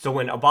Depay. So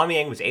when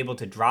Aubameyang was able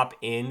to drop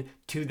in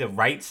to the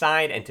right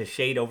side and to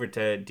shade over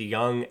to De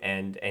Jong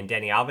and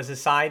Dani Alves'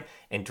 side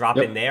and drop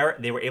in there,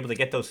 they were able to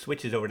get those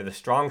switches over to the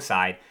strong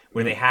side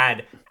where they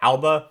had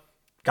Alba,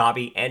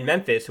 Gabi, and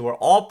Memphis, who are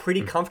all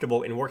pretty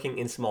comfortable in working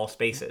in small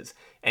spaces.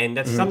 And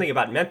that's something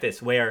about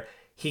Memphis where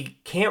he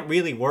can't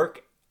really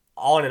work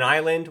on an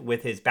island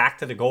with his back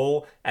to the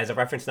goal as a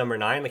reference number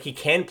 9. Like, he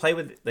can play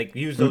with,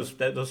 use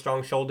those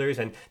strong shoulders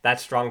and that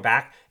strong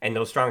back and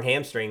those strong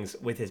hamstrings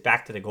with his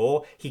back to the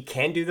goal. He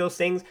can do those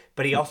things,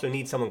 but he also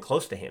needs someone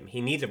close to him. He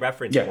needs a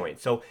reference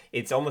point. So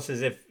it's almost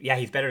as if,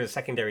 he's better as a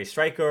secondary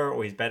striker,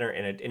 or he's better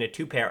in a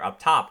 2-pair up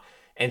top.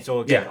 And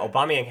so again,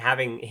 Aubameyang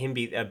having him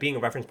being a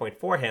reference point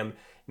for him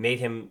made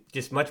him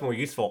just much more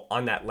useful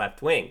on that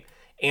left wing.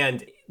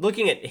 And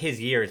looking at his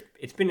years,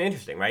 it's been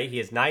interesting, right? He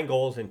has 9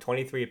 goals in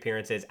 23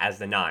 appearances as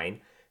the 9,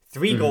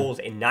 3 goals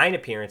in 9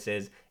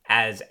 appearances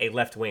as a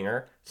left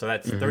winger. So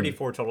that's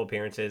 34 total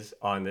appearances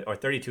or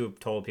 32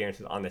 total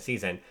appearances on the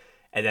season.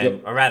 And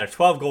then, or rather,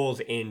 12 goals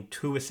in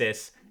 2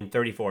 assists in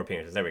 34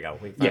 appearances. There we go.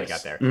 We finally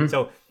got there.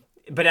 So,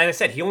 but as I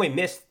said, he only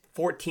missed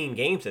 14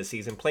 games this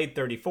season, played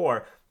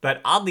 34.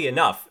 But oddly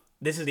enough,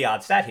 this is the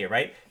odd stat here,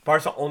 right?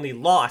 Barca only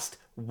lost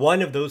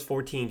one of those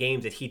 14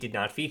 games that he did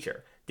not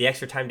feature. The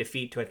extra time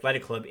defeat to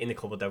Athletic Club in the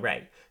Copa del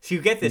Rey. So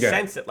you get this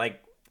sense that,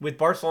 with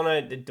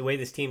Barcelona, the way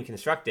this team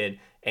constructed,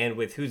 and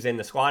with who's in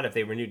the squad if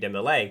they renewed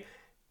Dembélé,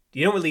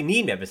 you don't really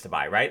need Memphis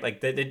Depay, right?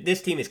 Like,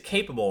 this team is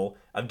capable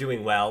of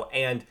doing well,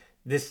 and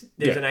there's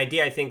an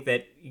idea, I think,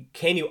 that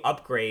can you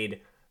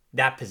upgrade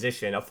that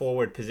position, a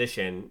forward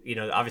position?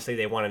 Obviously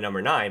they want a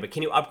number 9, but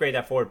can you upgrade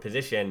that forward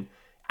position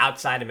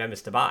outside of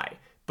Memphis Depay?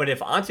 But if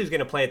Ansu's going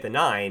to play at the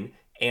 9,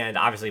 and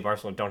obviously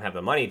Barcelona don't have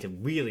the money to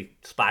really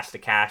splash the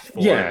cash for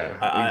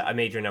a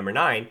major number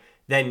 9,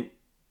 then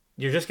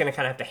you're just going to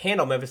kind of have to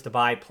handle Memphis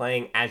Depay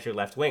playing as your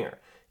left winger.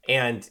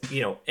 And,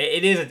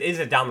 it is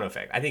a domino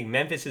effect. I think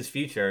Memphis's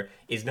future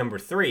is number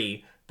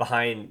 3,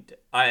 behind,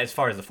 as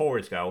far as the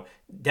forwards go,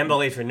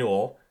 Dembele's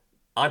renewal,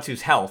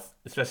 Ansu's health,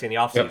 especially in the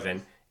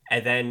offseason.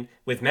 And then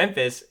with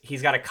Memphis,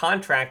 he's got a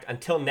contract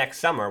until next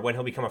summer when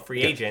he'll become a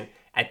free agent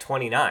at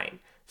 29.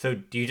 So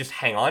do you just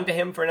hang on to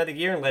him for another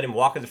year and let him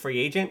walk as a free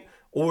agent?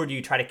 Or do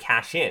you try to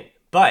cash in?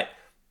 But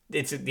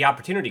it's the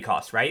opportunity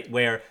cost, right?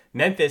 Where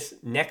Memphis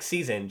next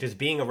season, just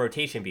being a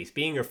rotation piece,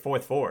 being your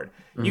fourth forward,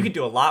 you could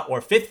do a lot, or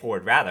fifth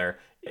forward rather,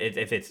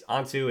 if it's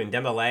Ansu and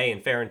Dembele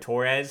and Ferran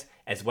Torres,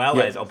 as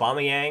well as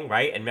Aubameyang,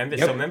 right? And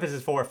Memphis, so Memphis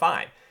is 4 or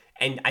 5.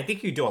 And I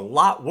think you do a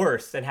lot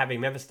worse than having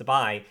Memphis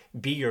Depay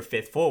be your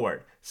fifth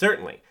forward,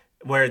 certainly.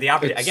 Where the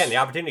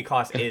opportunity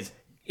cost is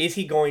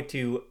he going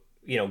to,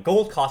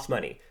 gold costs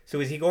money. So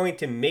is he going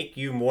to make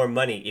you more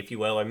money, if you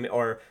will,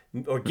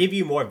 or give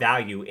you more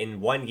value in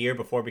 1 year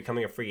before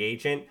becoming a free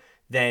agent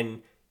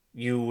than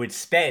you would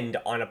spend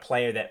on a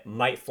player that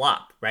might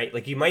flop, right?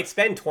 Like you might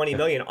spend $20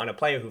 million on a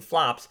player who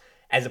flops,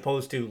 as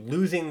opposed to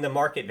losing the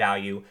market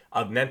value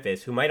of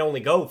Memphis, who might only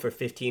go for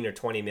 15 or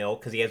 20 mil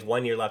because he has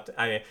 1 year left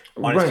on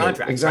his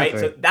contract, right?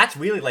 So that's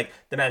really like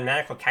the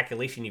mathematical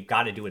calculation you've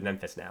got to do with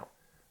Memphis now.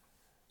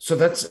 So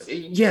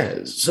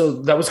so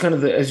that was kind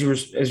of as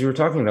you were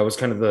talking, that was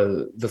kind of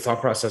the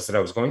thought process that I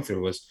was going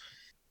through was,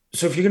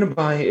 so if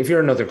you're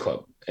another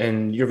club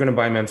and you're going to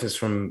buy Memphis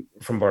from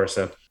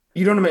Barca,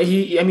 you don't,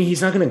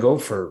 he's not going to go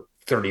for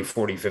 30,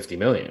 40, 50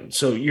 million.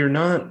 So you're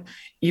not,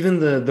 even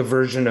the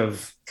version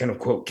of kind of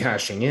quote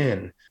cashing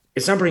in,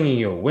 it's not bringing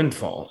you a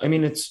windfall. I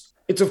mean, it's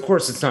of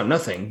course it's not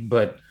nothing,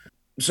 but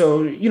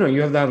so,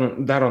 you have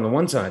that on the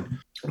one side,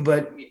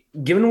 but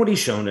given what he's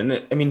shown,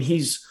 and I mean,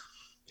 he's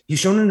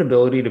shown an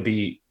ability to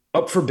be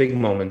up for big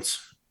moments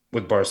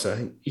with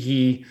Barca.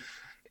 He,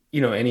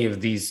 any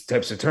of these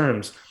types of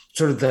terms,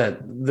 sort of that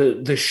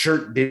the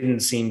shirt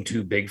didn't seem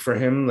too big for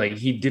him. Like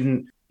he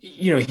didn't,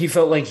 he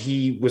felt like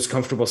he was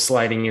comfortable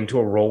sliding into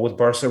a role with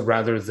Barca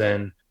rather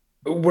than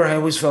where I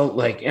always felt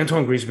like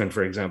Antoine Griezmann,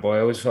 for example. I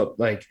always felt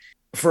like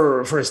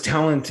for as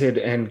talented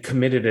and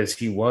committed as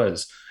he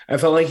was, I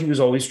felt like he was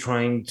always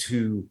trying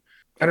to,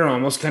 I don't know,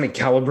 almost kind of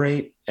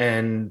calibrate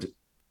and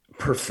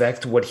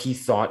perfect what he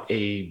thought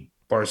a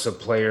Barca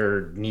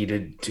player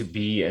needed to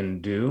be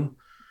and do,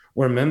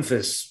 where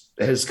Memphis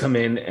has come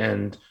in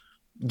and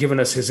given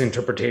us his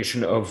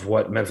interpretation of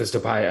what Memphis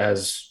Depay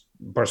as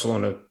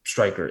Barcelona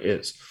striker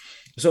is.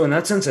 So in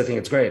that sense, I think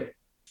it's great.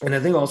 And I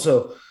think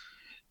also,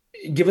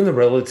 given the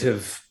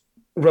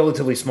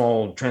relatively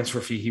small transfer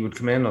fee he would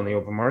command on the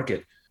open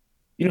market,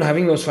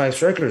 having those 5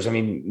 strikers, I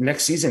mean,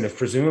 next season, if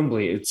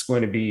presumably it's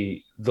going to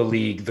be the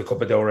league, the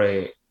Copa del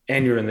Rey,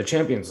 and you're in the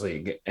Champions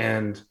League,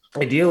 and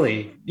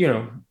ideally,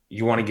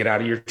 you want to get out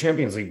of your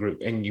Champions League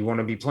group and you want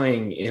to be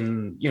playing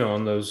in,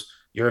 on those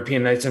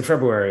European nights in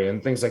February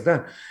and things like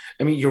that.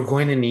 I mean, you're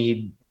going to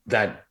need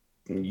that.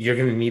 You're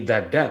going to need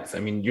that depth. I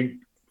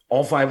mean,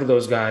 all 5 of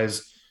those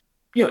guys,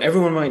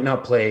 everyone might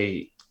not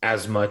play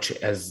as much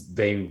as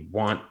they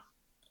want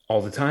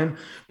all the time,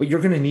 but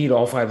you're going to need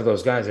all 5 of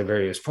those guys at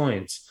various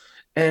points.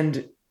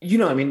 And,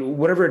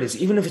 whatever it is,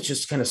 even if it's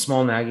just kind of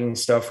small nagging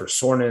stuff or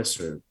soreness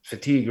or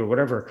fatigue or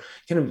whatever,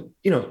 kind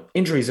of,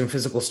 injuries and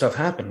physical stuff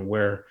happen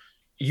where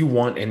you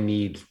want and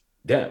need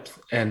depth.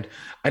 And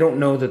I don't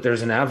know that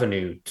there's an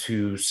avenue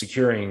to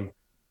securing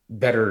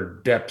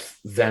better depth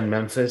than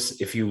Memphis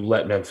if you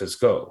let Memphis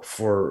go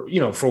for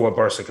what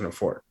Barca can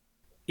afford.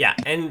 Yeah,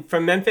 and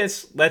from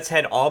Memphis, let's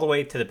head all the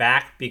way to the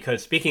back,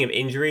 because speaking of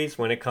injuries,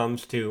 when it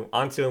comes to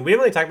Ansu, and we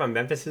didn't really talk about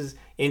Memphis's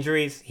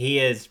injuries, he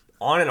is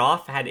on and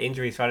off had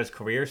injuries throughout his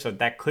career, so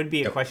that could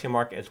be a question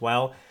mark as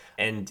well.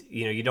 And,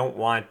 you don't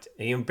want,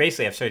 you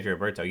basically have Sergio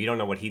Roberto. You don't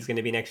know what he's going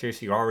to be next year,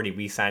 so you're already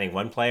re-signing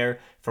one player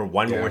for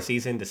one more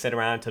season to sit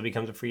around until he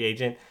becomes a free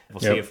agent. We'll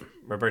see if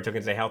Roberto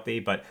can stay healthy.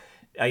 But,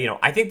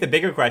 I think the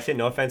bigger question,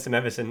 no offense to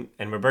Memphis and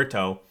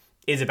Roberto,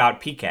 is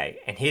about Piqué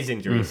and his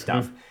injury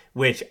stuff,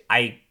 which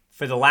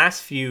for the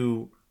last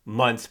few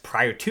months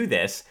prior to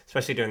this,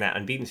 especially during that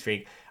unbeaten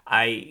streak,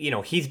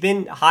 he's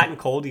been hot and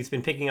cold. He's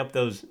been picking up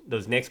those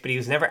nicks, but he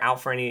was never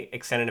out for any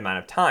extended amount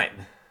of time.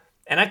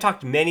 And I've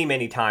talked many,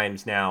 many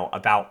times now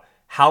about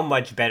how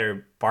much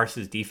better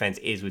Barca's defense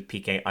is with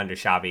Piqué under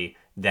Xavi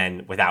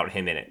than without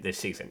him in it this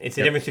season. It's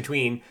the difference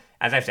between,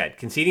 as I've said,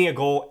 conceding a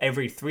goal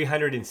every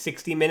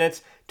 360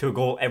 minutes to a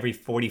goal every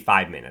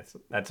 45 minutes.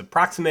 That's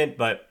approximate,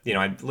 but,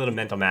 a little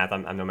mental math.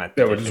 I'm no math.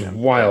 Yeah, which is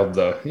wild,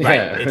 though. Yeah.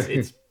 Right.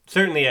 It's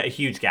certainly a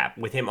huge gap.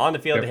 With him on the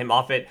field to him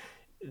off it,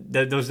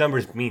 those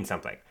numbers mean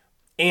something.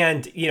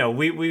 And,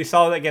 we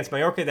saw against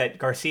Mallorca that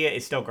Garcia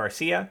is still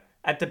Garcia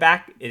at the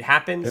back. It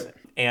happens.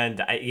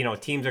 And,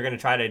 teams are going to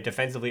try to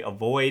defensively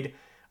avoid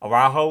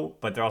Araujo,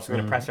 but they're also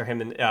going to pressure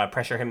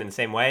him in the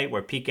same way,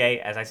 where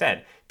Piqué, as I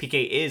said,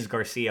 Piqué is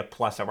Garcia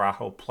plus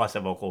Araujo plus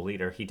a vocal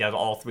leader. He does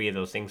all 3 of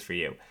those things for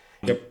you.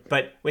 Yep.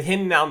 But with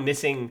him now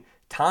missing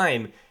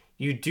time,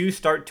 you do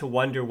start to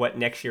wonder what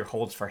next year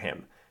holds for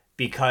him,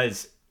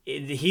 because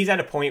he's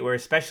at a point where,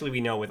 especially we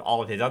know with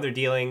all of his other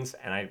dealings,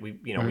 and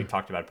we've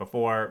talked about it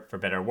before, for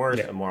better or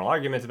worse, the moral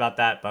arguments about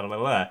that, blah, blah,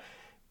 blah.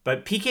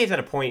 But Piqué's at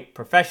a point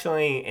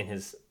professionally in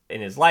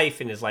his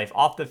life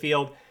off the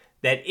field,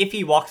 that if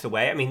he walks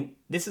away, I mean,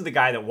 this is the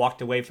guy that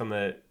walked away from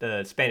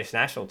the Spanish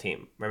national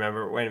team.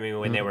 Remember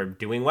when they were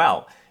doing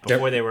well,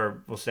 before they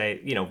were, we'll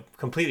say,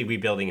 completely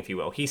rebuilding, if you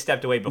will. He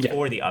stepped away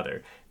before the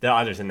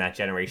others in that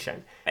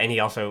generation. And he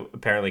also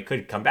apparently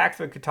could come back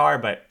for Qatar,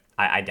 but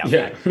I doubt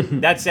that.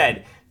 That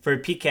said, for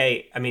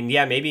PK, I mean,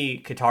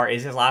 maybe Qatar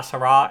is his last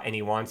hurrah, and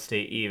he wants to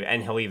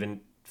he'll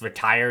even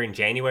retire in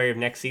January of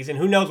next season.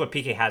 Who knows what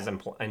PK has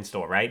in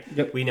store, right?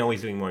 Yep. We know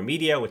he's doing more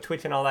media with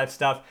Twitch and all that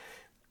stuff.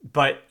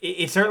 But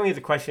it certainly is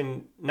a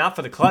question, not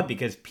for the club,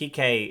 because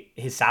PK,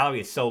 his salary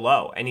is so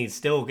low, and he's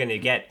still going to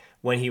get,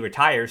 when he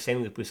retires,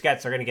 same with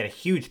Busquets, they're going to get a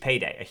huge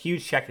payday. A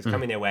huge check is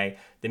coming their way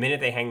the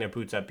minute they hang their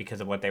boots up because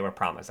of what they were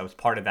promised. That was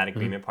part of that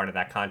agreement, part of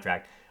that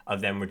contract,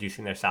 of them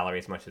reducing their salary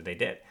as much as they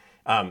did.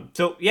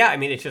 So, I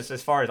mean, it's just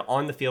as far as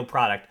on-the-field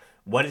product,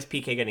 what is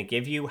PK going to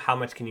give you? How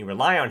much can you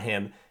rely on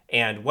him?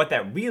 And what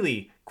that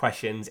really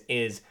questions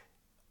is,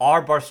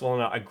 are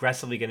Barcelona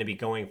aggressively going to be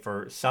going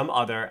for some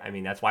other? I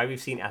mean, that's why we've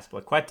seen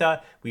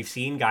Azpilicueta. We've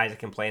seen guys that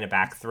can play in a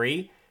back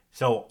three.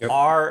 So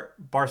are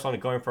Barcelona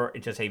going for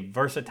just a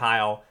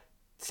versatile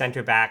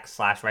center back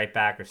 / right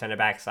back, or center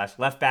back /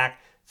 left back?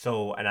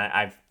 So, and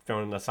I've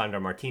thrown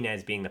Lisandro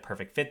Martinez being the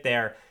perfect fit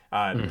there.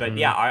 But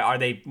are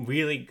they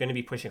really going to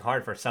be pushing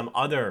hard for some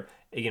other?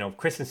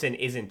 Christensen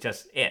isn't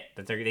just it.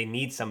 That they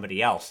need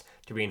somebody else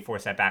to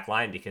reinforce that back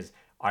line, because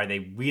are they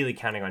really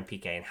counting on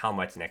PK, and how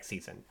much next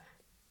season?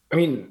 I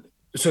mean,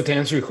 so to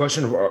answer your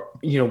question,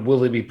 will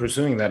they be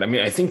pursuing that? I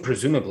mean, I think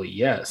presumably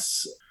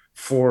yes,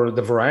 for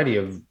the variety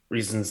of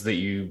reasons that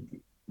you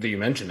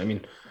mentioned. I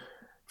mean,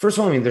 first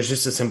of all, there's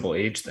just a simple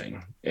age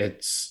thing.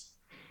 It's,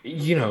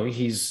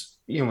 he's,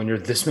 when you're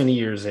this many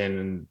years in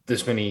and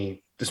this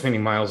many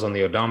miles on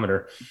the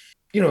odometer,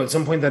 at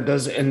some point that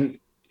does. And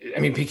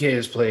I mean, PK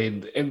has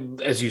played,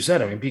 as you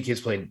said, PK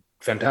has played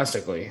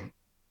fantastically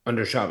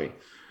under Xavi,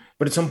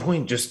 but at some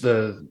point, just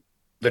the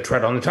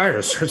tread on the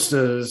tires starts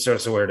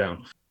to wear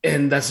down.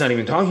 And that's not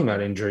even talking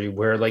about injury,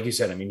 where, like you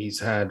said, he's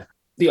had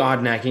the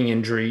odd nagging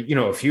injury,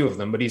 a few of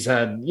them, but he's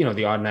had,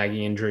 the odd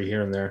nagging injury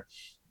here and there.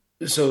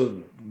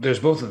 So there's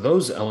both of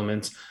those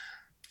elements.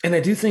 And I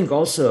do think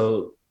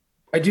also,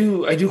 I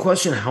do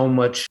question how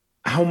much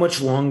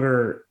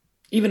longer,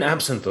 even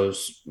absent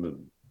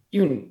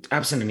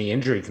any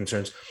injury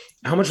concerns,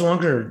 how much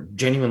longer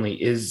genuinely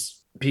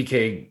is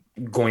PK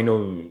going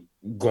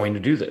to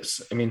do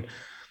this? I mean,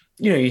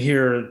 you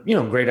hear,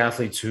 great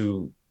athletes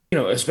who,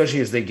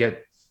 especially as they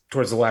get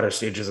towards the latter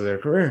stages of their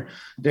career,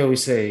 they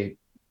always say,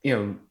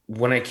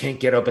 when I can't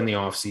get up in the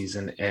off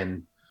season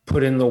and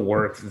put in the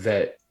work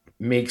that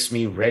makes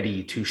me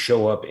ready to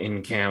show up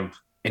in camp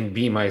and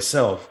be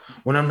myself,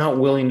 when I'm not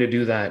willing to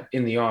do that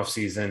in the off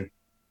season,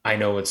 I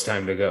know it's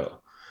time to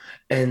go.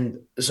 And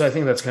so I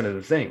think that's kind of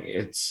the thing.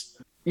 It's,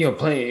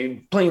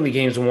 playing the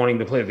games and wanting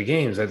to play the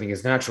games, I think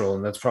is natural.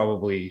 And that's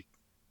probably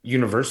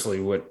universally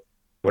what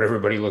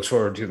everybody looks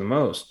forward to the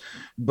most.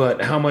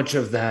 But how much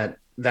of that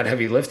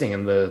heavy lifting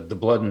and the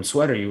blood and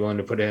sweat are you willing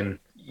to put in,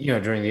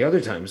 during the other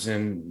times?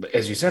 And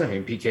as you said,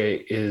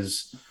 PK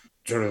is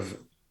sort of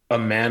a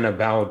man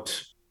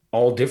about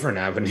all different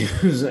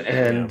avenues.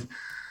 And,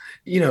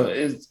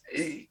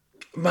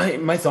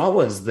 my thought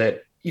was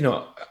that,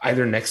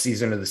 either next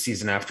season or the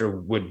season after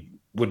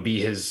would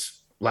be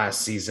his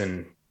last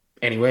season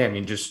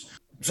anyway.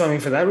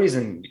 For that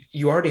reason,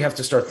 you already have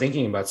to start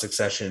thinking about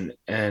succession.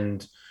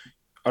 And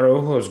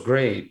Araujo is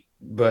great,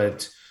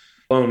 but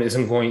alone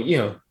isn't going,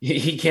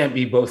 he can't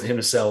be both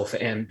himself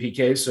and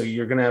PK. So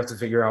you're going to have to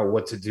figure out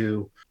what to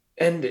do.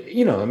 And,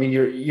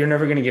 you're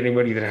never going to get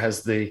anybody that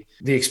has the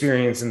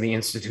experience and the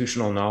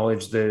institutional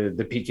knowledge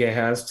the PK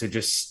has to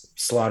just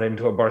slot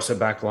into a Barca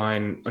back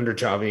line under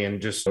Xavi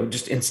and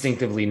just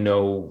instinctively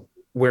know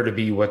where to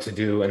be, what to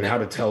do, and how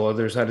to tell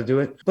others how to do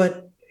it.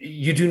 But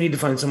you do need to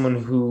find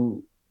someone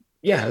who,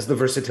 has the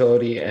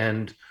versatility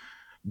and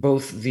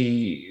both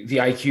the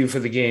IQ for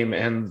the game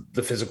and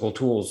the physical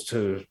tools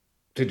to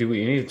do what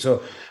you need.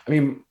 So,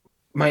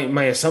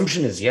 my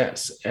assumption is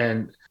yes.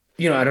 And,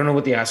 I don't know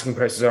what the asking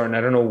prices are, and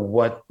I don't know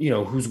what,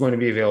 who's going to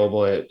be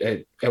available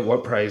at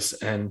what price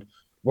and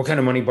what kind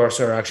of money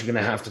Barca are actually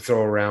going to have to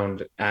throw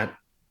around at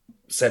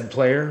said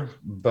player.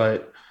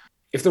 But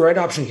if the right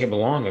option came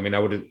along,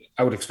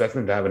 I would expect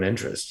them to have an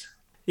interest.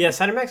 Yeah,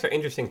 center backs are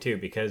interesting too,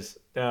 because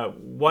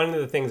one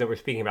of the things that we're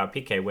speaking about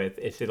PK with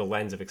is through the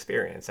lens of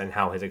experience, and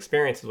how his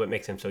experience is what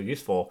makes him so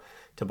useful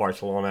to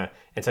Barcelona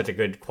and such a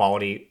good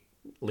quality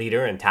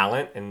leader and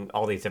talent and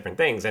all these different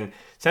things. And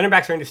center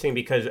backs are interesting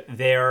because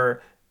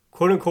they're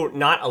quote unquote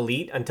not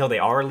elite until they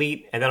are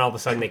elite, and then all of a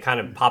sudden they kind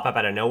of pop up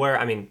out of nowhere.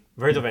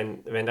 Virgil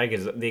van Dijk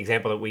is the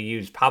example that we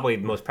use probably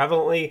most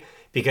prevalently,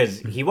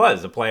 because he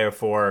was a player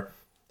for,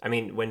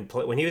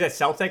 when he was at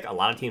Celtic, a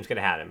lot of teams could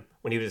have had him.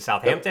 When he was at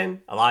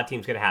Southampton, a lot of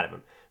teams could have had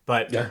him.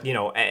 But,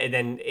 and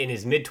then in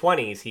his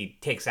mid-20s, he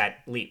takes that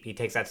leap. He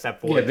takes that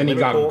step forward. Yeah, then he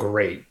got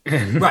great.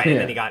 Right, and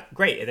then he got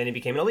great. And then he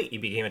became an elite. He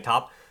became a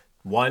top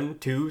 1,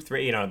 2,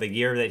 3, the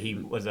year that he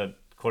was a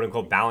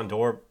quote-unquote Ballon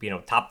d'Or,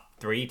 top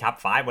 3,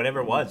 top 5, whatever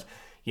it was.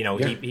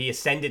 He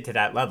ascended to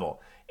that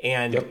level.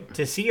 And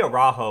to see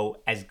Araujo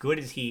as good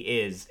as he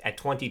is at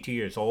 22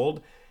 years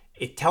old,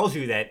 it tells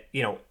you that,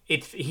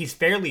 he's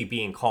fairly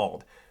being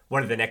called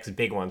one of the next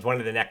big ones, one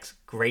of the next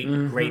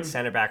great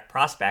center back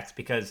prospects,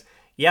 because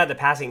the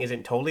passing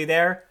isn't totally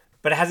there,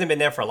 but it hasn't been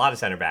there for a lot of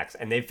center backs,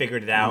 and they've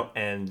figured it out,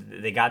 and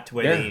they got to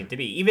where they needed to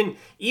be.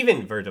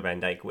 Even Virgil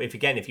van Dijk,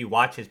 if you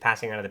watch his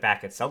passing out of the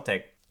back at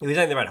Celtic, there's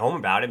nothing about home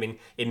about it. I mean,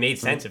 it made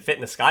sense. It fit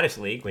in the Scottish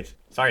League, which,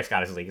 sorry,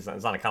 Scottish League, it's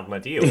not a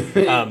compliment to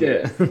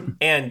you.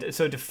 And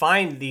so to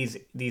find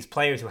these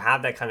players who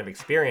have that kind of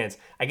experience,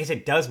 I guess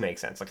it does make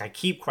sense. Like, I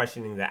keep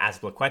questioning the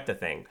Azpilicueta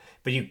thing,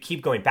 but you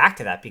keep going back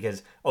to that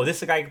because, this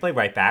is a guy who can play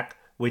right back,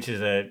 which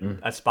is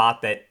a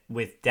spot that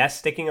with Dest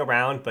sticking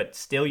around, but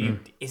still,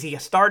 is he a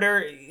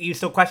starter? You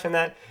still question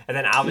that? And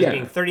then Alves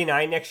being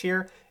 39 next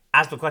year,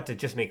 Azpilicueta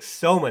just makes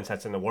so much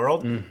sense in the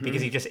world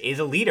because he just is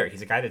a leader.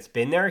 He's a guy that's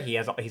been there.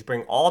 He's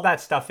bringing all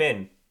that stuff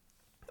in,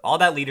 all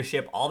that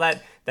leadership, all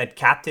that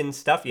captain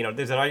stuff.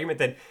 There's an argument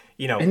that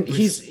and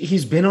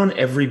he's been on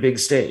every big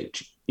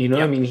stage.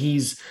 I mean,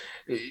 he's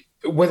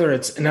whether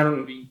it's and I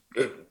don't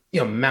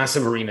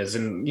massive arenas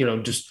and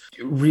just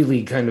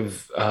really kind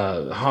of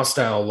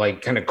hostile,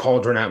 like kind of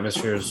cauldron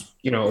atmospheres,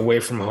 away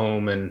from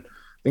home and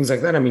things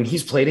like that. I mean,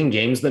 he's played in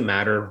games that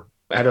matter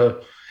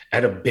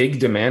at a big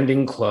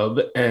demanding club,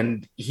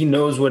 and he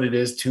knows what it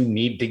is to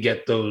need to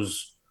get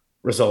those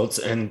results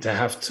and to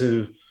have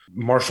to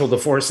marshal the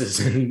forces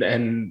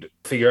and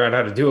figure out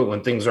how to do it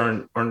when things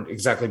aren't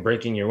exactly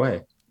breaking your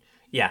way.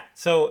 Yeah.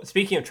 So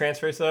speaking of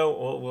transfers,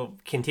 though, we'll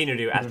continue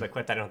to do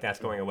Azpilicueta. I don't think that's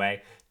going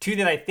away. Two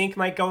that I think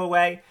might go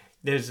away.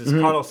 There's this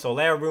Carlos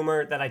Soler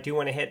rumor that I do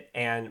want to hit,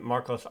 and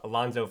Marcos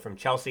Alonso from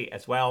Chelsea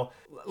as well.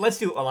 Let's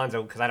do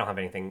Alonso because I don't have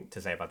anything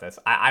to say about this.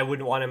 I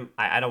wouldn't want him.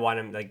 I don't want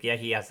him. Like,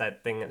 he has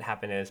that thing that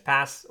happened in his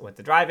past with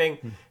the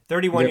driving.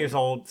 31 years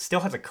old,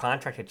 still has a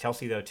contract at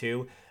Chelsea though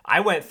too.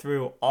 I went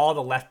through all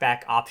the left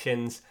back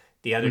options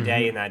the other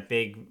day in that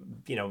big,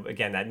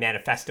 again, that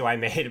manifesto I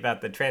made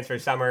about the transfer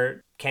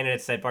summer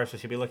candidates that Barca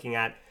should be looking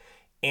at.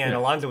 And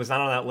Alonso was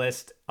not on that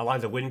list.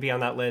 Alonso wouldn't be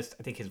on that list.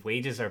 I think his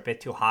wages are a bit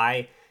too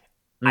high.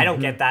 I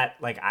don't get that.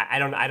 Like, I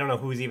don't know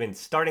who's even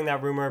starting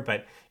that rumor,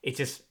 but it's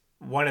just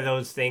one of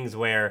those things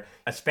where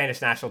a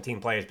Spanish national team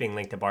player is being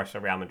linked to Barca,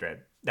 Real Madrid.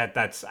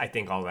 That's I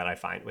think all that I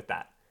find with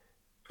that.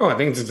 Oh, I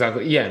think it's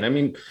exactly and I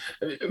mean,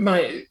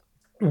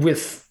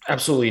 with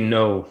absolutely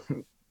no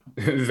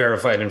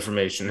verified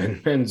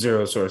information and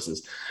zero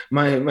sources.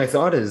 My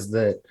thought is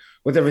that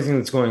with everything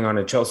that's going on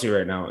at Chelsea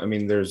right now, I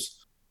mean, there's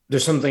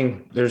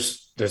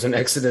an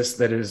exodus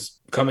that is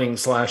coming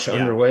 /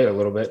 underway a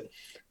little bit,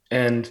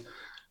 and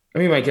I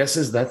mean, my guess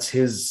is that's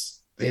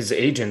his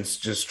agents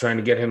just trying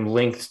to get him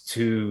linked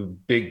to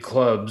big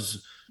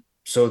clubs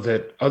so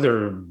that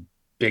other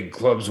big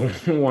clubs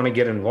want to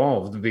get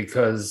involved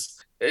because,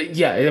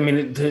 I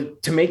mean,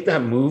 to make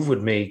that move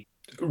would make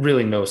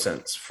really no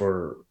sense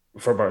for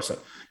Barca.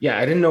 Yeah,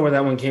 I didn't know where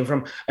that one came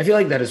from. I feel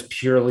like that is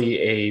purely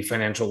a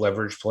financial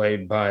leverage play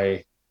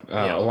by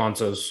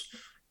Alonso's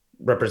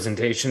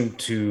representation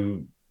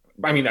to,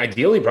 I mean,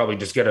 ideally probably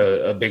just get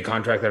a big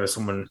contract out of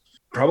someone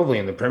probably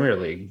in the Premier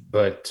League,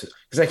 but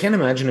because I can't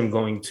imagine him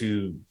going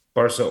to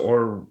Barca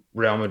or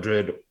Real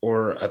Madrid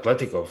or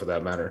Atletico for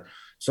that matter.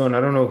 So, and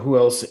I don't know who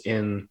else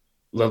in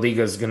La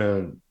Liga is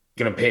gonna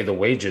pay the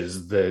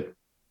wages that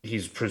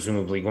he's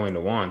presumably going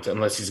to want,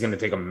 unless he's going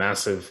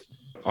to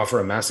offer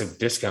a massive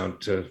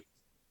discount to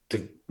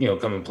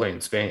come and play in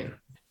Spain.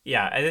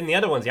 Yeah, and then the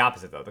other one's the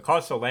opposite though. The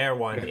Carlos Soler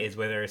one is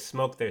where there's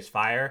smoke, there's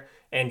fire,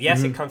 and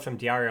yes, it comes from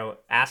Diario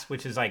AS,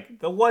 which is like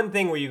the one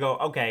thing where you go,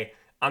 okay,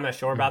 I'm not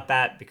sure about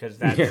that because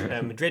that's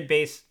a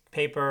Madrid-based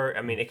paper.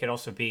 I mean, it could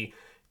also be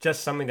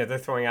just something that they're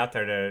throwing out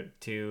there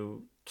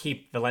to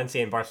keep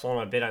Valencia and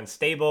Barcelona a bit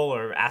unstable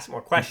or ask more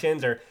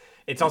questions. Or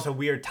it's also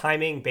weird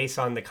timing based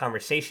on the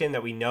conversation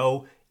that we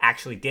know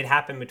actually did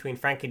happen between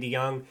Frankie de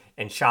Jong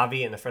and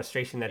Xavi and the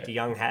frustration that de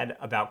Jong had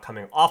about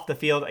coming off the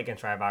field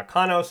against Rayo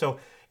Vallecano. So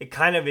it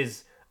kind of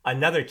is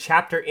another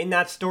chapter in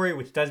that story,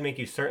 which does make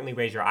you certainly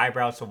raise your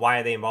eyebrows. So why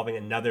are they involving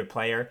another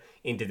player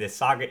into this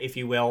saga, if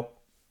you will?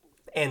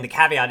 And the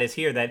caveat is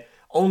here that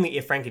only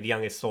if Frankie de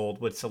Jong is sold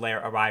would Soler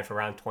arrive for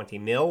around 20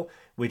 mil,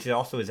 which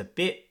also is a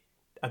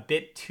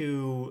bit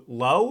too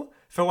low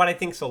for what I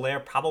think Soler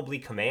probably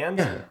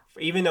commands. Yeah.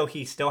 Even though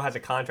he still has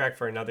a contract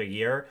for another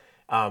year,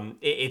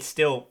 it's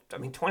still, I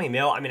mean, 20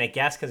 mil. I mean, I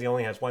guess because he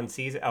only has 1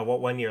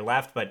 year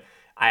left, but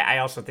I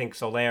also think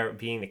Soler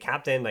being the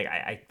captain, like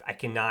I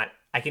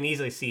can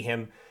easily see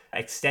him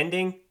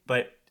extending,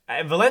 but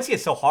Valencia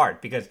is so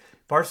hard because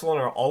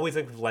Barcelona are always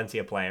looking for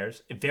Valencia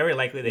players. Very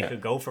likely they could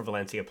go for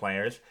Valencia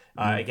players.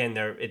 Again,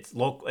 it's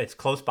local, it's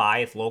close by,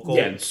 it's local.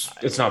 Yeah,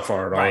 it's not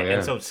far at all. Right, yeah.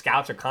 And so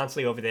scouts are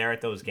constantly over there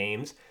at those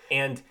games.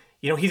 And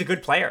he's a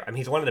good player. I mean,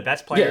 he's one of the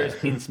best players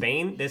in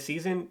Spain this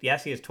season.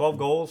 Yes, he has 12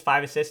 goals,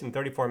 5 assists in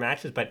 34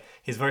 matches, but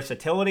his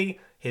versatility,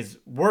 his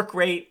work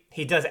rate,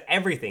 he does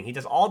everything. He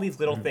does all these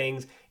little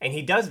things, and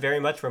he does very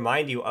much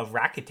remind you of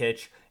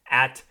Rakitic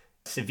at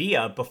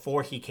Sevilla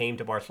before he came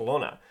to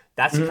Barcelona.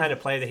 That's the kind of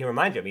player that he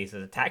reminds you of. He's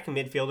an attacking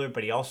midfielder,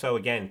 but he also,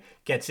 again,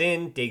 gets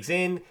in, digs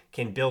in,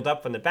 can build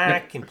up from the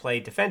back, can play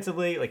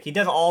defensively. Like, he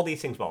does all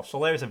these things well.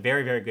 Soler is a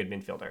very, very good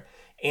midfielder.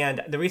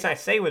 And the reason I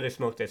say where there's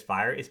smoke, there's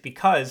fire is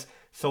because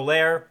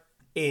Soler,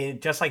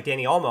 just like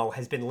Dani Olmo,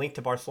 has been linked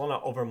to Barcelona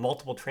over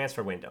multiple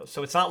transfer windows.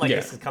 So it's not like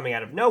this is coming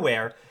out of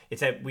nowhere.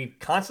 It's that we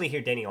constantly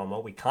hear Dani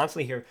Olmo. We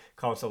constantly hear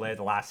Carlos Soler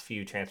the last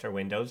few transfer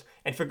windows.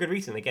 And for good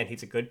reason. Again,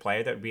 he's a good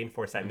player that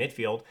reinforced that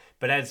midfield.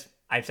 But as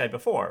I've said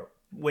before,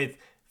 with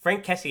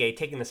Frank Kessié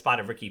taking the spot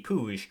of Ricky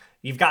Puig,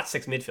 you've got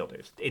 6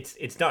 midfielders.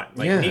 It's done.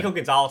 Nico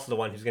Gonzalez is the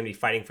one who's going to be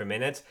fighting for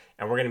minutes,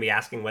 and we're going to be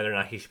asking whether or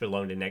not he should be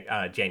loaned in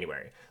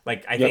January.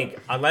 I think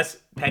unless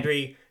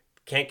Pedri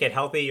can't get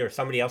healthy or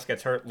somebody else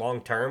gets hurt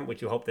long term,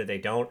 which you hope that they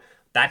don't,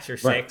 that's your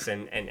 6,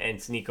 and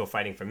it's Nico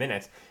fighting for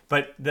minutes.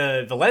 But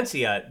the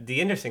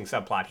interesting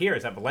subplot here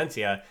is that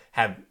Valencia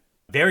have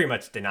very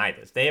much denied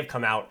this. They have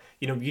come out,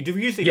 you do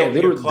usually don't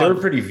hear clubs. They were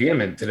pretty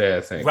vehement today,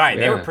 I think. Right,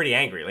 they were pretty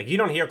angry. You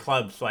don't hear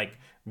clubs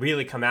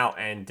really come out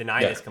and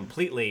deny this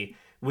completely,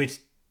 which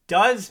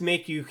does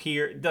make you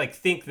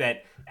think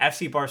that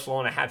FC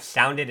Barcelona have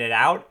sounded it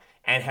out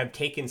and have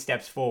taken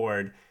steps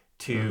forward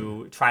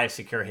to try to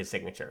secure his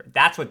signature.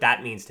 That's what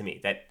that means to me.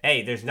 That,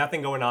 hey, there's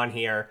nothing going on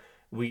here.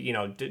 We,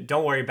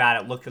 don't worry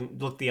about it.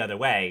 Look the other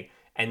way.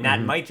 And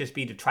that might just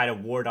be to try to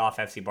ward off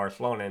FC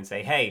Barcelona and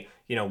say, hey,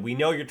 we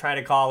know you're trying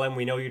to call him.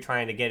 We know you're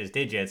trying to get his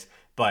digits,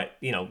 but,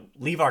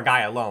 leave our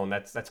guy alone.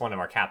 That's one of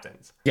our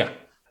captains. Yeah.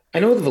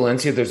 I know with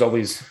Valencia,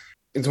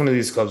 it's one of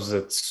these clubs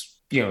that's,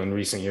 in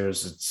recent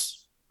years,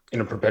 it's in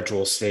a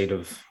perpetual state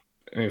of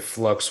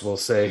flux, we'll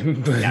say.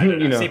 But,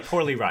 say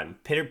poorly run.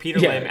 Peter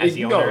Lim as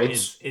the owner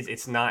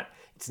it's not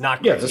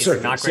great. Yeah, it's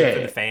not great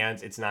for the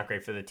fans. It's not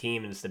great for the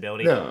team and the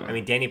stability. No.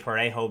 Danny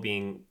Parejo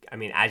being,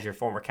 as your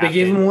former captain, they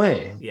gave him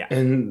away. Yeah,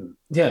 and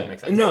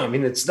that's what I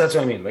mean.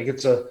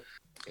 It's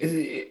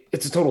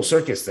a total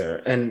circus there,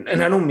 and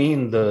I don't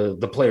mean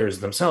the players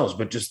themselves,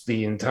 but just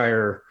the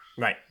entire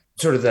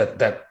sort of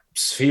that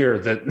sphere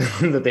that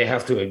that they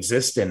have to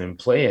exist in and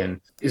play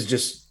in is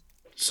just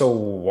so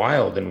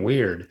wild and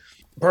weird.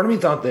 Part of me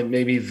thought that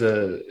maybe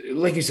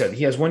like you said,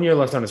 he has 1 year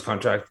left on his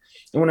contract.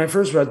 And when I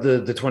first read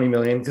the 20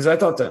 million, because I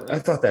thought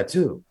that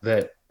too,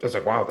 that I was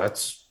like, wow,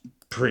 that's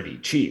pretty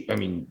cheap.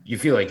 You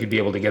feel like you'd be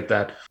able to get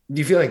that. Do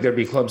you feel like there'd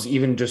be clubs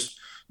even just,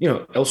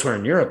 elsewhere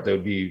in Europe that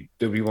would be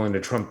willing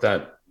to trump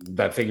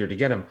that figure to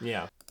get him?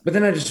 Yeah. But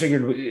then I just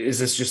figured, is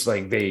this just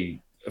like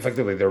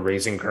they're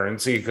raising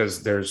currency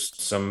because there's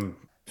some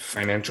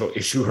financial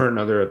issue or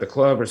another at the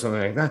club or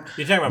something like that?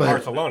 You're talking about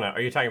Barcelona,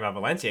 or you're talking about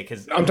Valencia?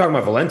 Because I'm talking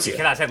about Valencia.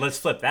 Because I said let's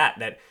flip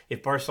that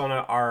if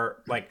Barcelona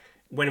are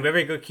whenever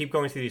we keep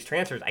going through these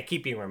transfers, I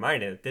keep being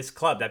reminded that this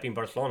club, that being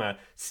Barcelona,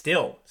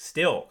 still,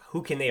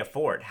 who can they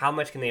afford? How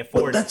much can they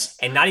afford?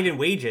 And not even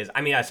wages.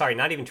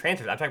 Not even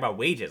transfers. I'm talking about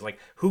wages.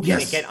 Who can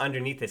they get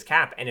underneath this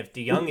cap? And if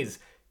De Jong is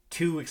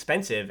too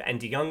expensive and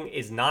De Jong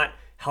is not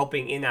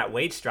helping in that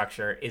wage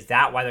structure, is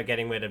that why they're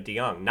getting rid of De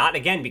Jong? Not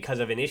again because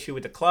of an issue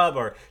with the club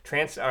or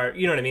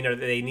you know what I mean, or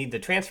they need the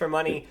transfer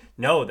money.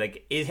 No,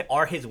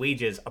 are his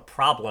wages a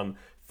problem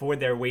for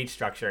their wage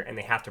structure, and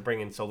they have to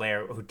bring in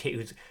Soler,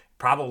 who's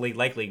probably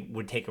likely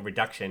would take a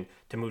reduction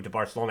to move to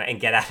Barcelona and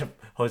get out of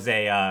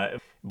Jose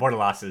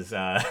Bordalas's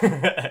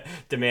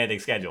demanding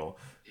schedule.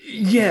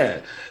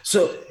 Yeah,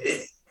 so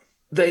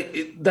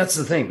that's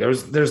the thing.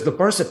 There's the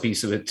Barca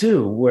piece of it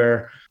too,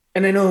 where.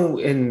 And I know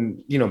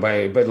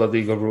by La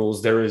Liga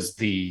rules, there is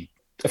the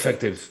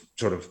effective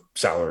sort of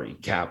salary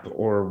cap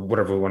or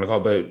whatever we want to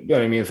call it.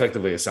 But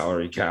effectively a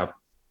salary cap.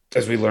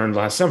 As we learned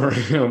last summer,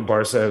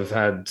 Barca have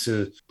had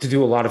to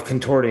do a lot of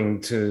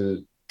contorting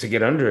to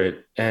get under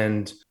it.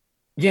 And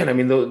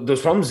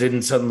those problems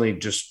didn't suddenly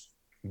just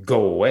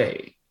go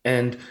away.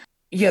 And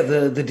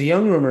the De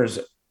Jong rumors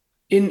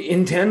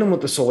in tandem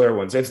with the Soler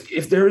ones,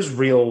 if there is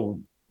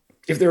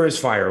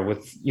fire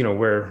with,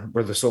 where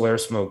the Soler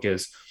smoke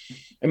is,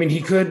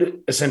 he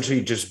could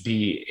essentially just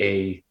be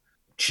a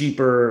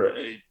cheaper,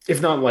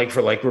 if not like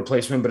for like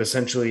replacement, but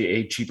essentially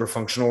a cheaper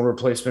functional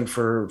replacement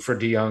for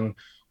De Jong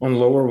on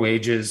lower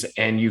wages.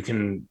 And you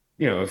can,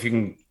 if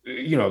you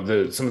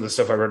can, some of the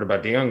stuff I read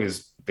about De Jong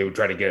is they would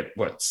try to get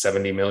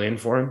 70 million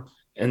for him.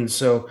 And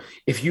so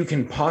if you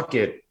can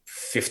pocket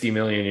 50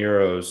 million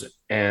euros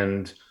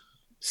and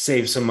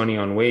save some money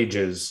on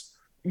wages,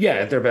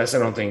 at their best, I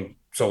don't think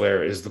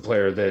Soler is the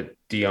player that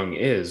De Jong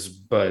is,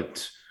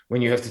 but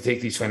when you have to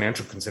take these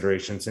financial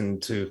considerations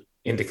into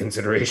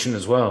consideration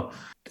as well,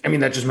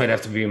 that just might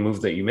have to be a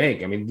move that you make.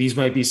 These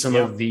might be some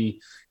of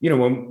the,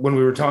 when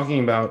we were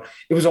talking about,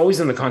 it was always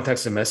in the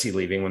context of Messi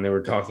leaving when they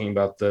were talking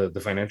about the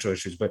financial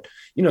issues, but,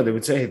 they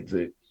would say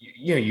that,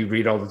 you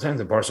read all the time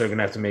that Barca are going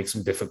to have to make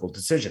some difficult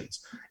decisions.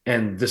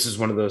 And this is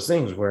one of those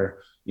things where,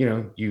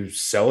 you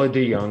sell a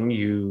De Jong,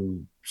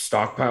 you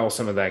stockpile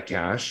some of that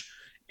cash,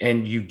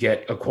 and you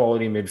get a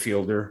quality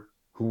midfielder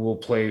who will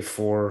play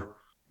for,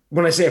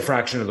 when I say a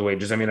fraction of the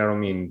wages, I don't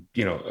mean,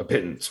 a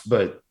pittance,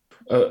 but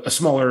a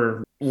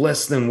smaller,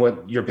 less than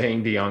what you're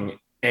paying De Jong.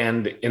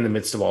 And in the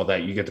midst of all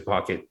that, you get to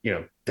pocket,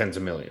 tens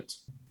of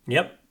millions.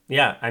 Yep.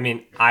 Yeah, I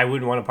mean, I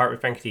wouldn't want to part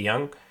with Frankie de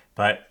Jong,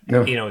 but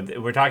No.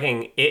 we're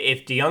talking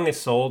if de Jong is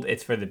sold,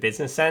 it's for the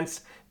business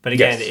sense. But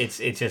again,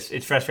 Yes.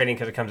 it's frustrating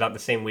because it comes out the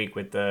same week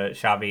with the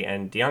Xavi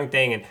and de Jong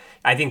thing, and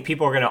I think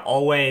people are going to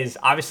always,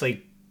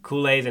 obviously,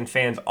 Kool-Aids and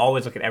fans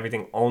always look at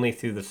everything only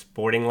through the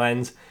sporting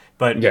lens.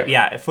 But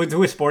yeah, if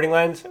through a sporting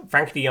lens,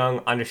 Frankie de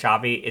Jong under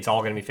Xavi, it's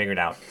all going to be figured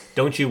out.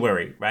 Don't you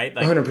worry, right?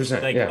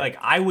 100%. Yeah. Like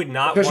I would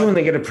not, especially when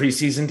they get a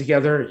preseason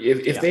together.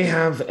 If they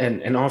have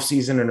an off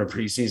season and a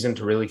preseason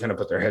to really kind of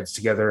put their heads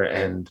together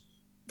and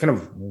kind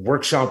of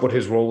workshop what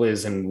his role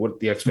is and what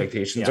the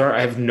expectations are,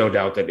 I have no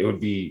doubt that it would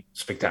be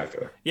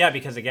spectacular. Yeah,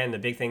 because again, the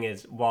big thing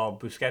is while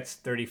Busquets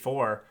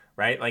 34,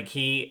 right? Like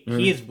he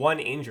is one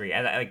injury.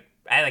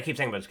 I keep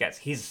saying Busquets,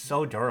 he's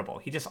so durable.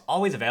 He's just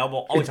always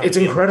available. Always it's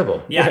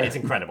incredible. Yeah, it's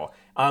incredible.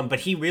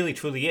 But he really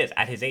truly is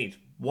at his age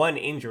one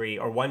injury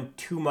or 1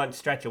 2-month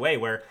stretch away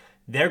where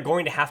they're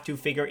going to have to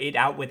figure it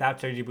out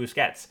without Sergio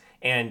Busquets.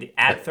 And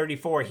at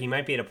 34, he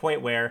might be at a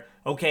point where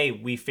okay,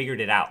 we figured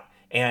it out.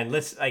 And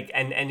let's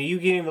and you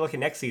can even look at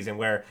next season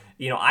where,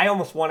 I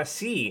almost want to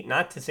see,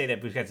 not to say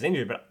that Busquets is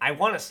injured, but I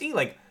want to see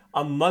like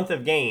a month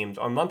of games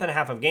or a month and a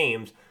half of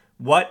games.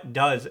 What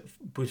does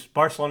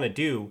Barcelona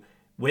do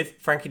with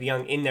Frankie de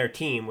Jong in their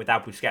team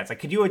without Busquets? Like,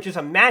 could you just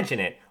imagine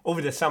it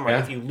over the summer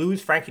if you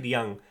lose Frankie de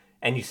Jong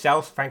and you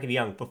sell Frankie de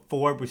Jong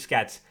before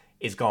Busquets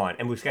is gone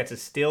and Busquets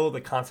is still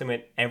the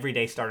consummate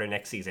everyday starter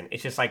next season?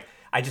 It's just like,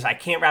 I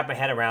can't wrap my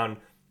head around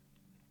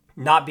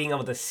not being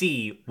able to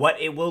see what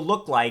it will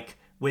look like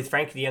with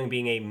Frankie de Jong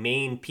being a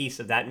main piece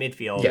of that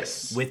midfield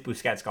with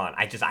Busquets gone.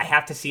 I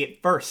have to see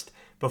it first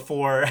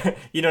before,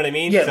 you know what I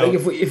mean? Yeah, so, like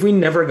if we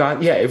never got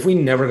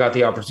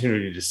the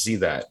opportunity to see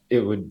that, it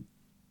would,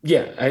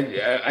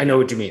 I know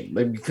what you mean.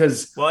 Like,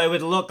 because it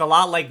would look a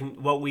lot like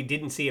what we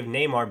didn't see of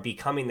Neymar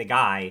becoming the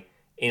guy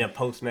in a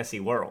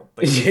post-Messi world.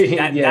 Like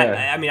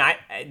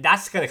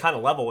that's going to kind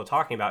of level we're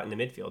talking about in the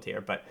midfield here.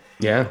 But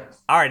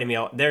all right,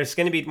 Emil, there's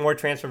going to be more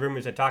transfer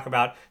rumors to talk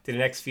about through the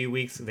next few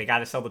weeks. They got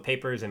to sell the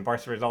papers, and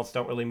Barca results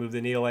don't really move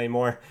the needle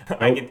anymore.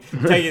 I can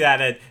tell you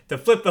that to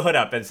flip the hood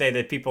up and say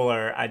that people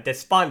are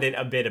despondent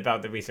a bit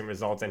about the recent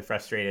results and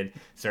frustrated.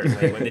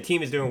 Certainly, when the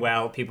team is doing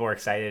well, people are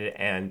excited,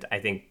 and I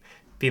think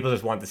people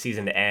just want the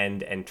season to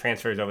end and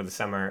transfers over the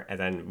summer and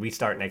then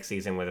restart next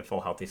season with a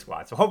full healthy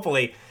squad. So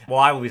hopefully,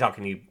 I will be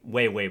talking to you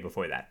way, way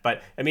before that.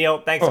 But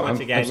Emil, thanks so much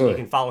again. Absolutely.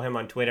 You can follow him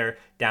on Twitter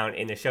down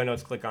in the show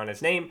notes. Click on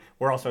his name.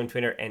 We're also on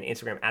Twitter and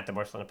Instagram at the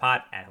Barcelona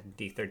Pod at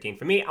D13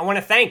 for me. I want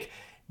to thank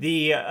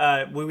we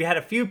had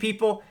a few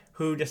people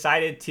who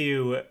decided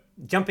to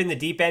jump in the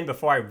deep end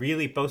before I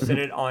really posted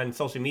it on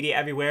social media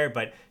everywhere.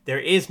 But there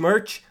is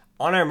merch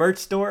on our merch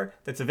store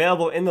that's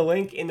available in the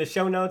link in the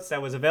show notes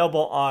that was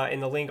available in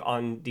the link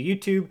on the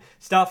YouTube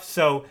stuff.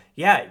 So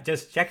yeah,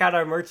 just check out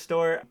our merch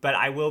store, but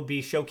I will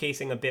be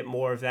showcasing a bit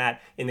more of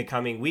that in the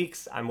coming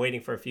weeks. I'm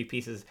waiting for a few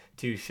pieces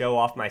to show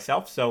off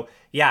myself. So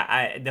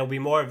yeah, there'll be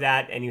more of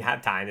that, and you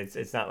have time.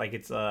 It's not like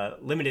it's a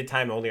limited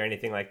time only or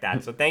anything like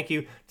that. So thank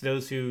you to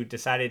those who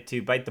decided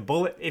to bite the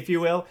bullet, if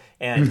you will,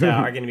 and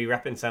are going to be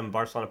repping some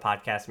Barcelona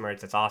podcast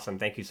merch. That's awesome.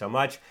 Thank you so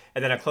much.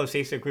 And then our close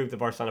Facebook group, the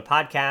Barcelona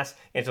Podcast,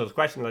 answer those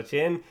questions, let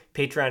you in.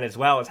 Patreon as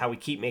well is how we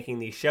keep making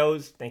these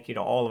shows. Thank you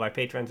to all of our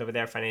patrons over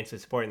there financially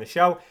supporting the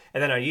show.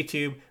 And then on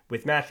YouTube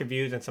with match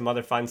reviews and some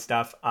other fun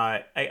stuff.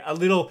 A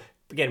little,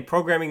 again,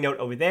 programming note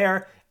over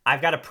there.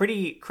 I've got a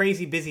pretty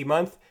crazy busy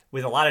month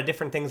with a lot of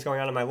different things going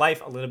on in my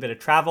life, a little bit of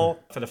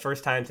travel for the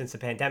first time since the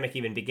pandemic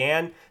even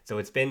began. So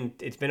it's been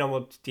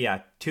almost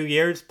 2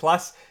 years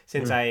plus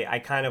since I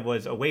kind of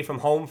was away from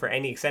home for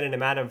any extended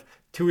amount of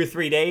 2 or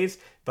 3 days.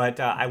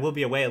 But I will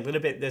be away a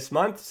little bit this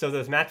month. So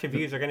those match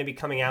reviews are going to be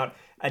coming out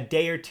a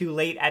day or two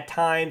late at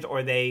times,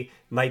 or they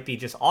might be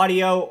just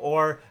audio,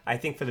 or I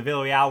think for the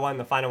Villarreal one,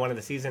 the final one of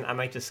the season, I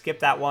might just skip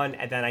that one.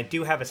 And then I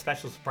do have a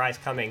special surprise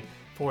coming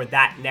for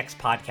that next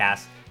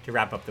podcast to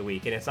wrap up the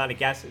week. And it's not a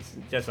guess, it's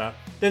just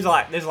there's a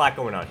lot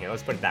going on here.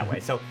 Let's put it that way.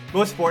 So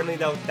most importantly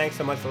though, thanks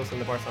so much for listening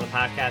to the Barcelona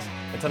Podcast.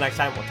 Until next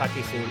time, we'll talk to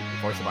you soon.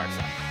 Forza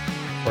Barca.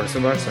 Forza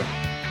Barca.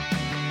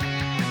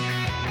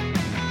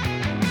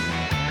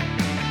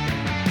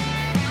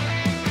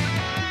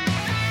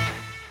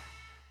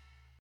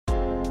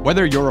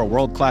 Whether you're a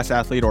world-class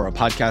athlete or a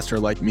podcaster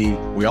like me,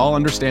 we all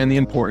understand the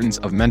importance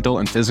of mental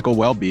and physical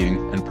well-being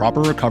and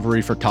proper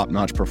recovery for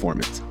top-notch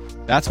performance.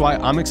 That's why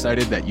I'm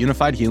excited that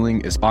Unified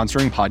Healing is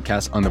sponsoring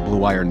podcasts on the Blue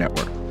Wire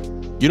Network.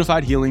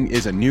 Unified Healing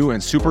is a new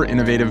and super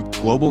innovative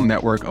global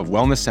network of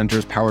wellness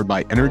centers powered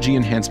by Energy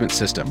Enhancement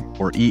System,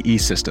 or EE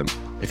System.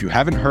 If you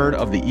haven't heard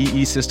of the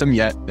EE System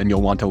yet, then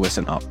you'll want to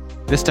listen up.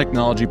 This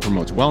technology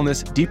promotes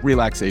wellness, deep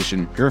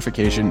relaxation,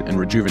 purification, and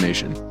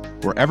rejuvenation.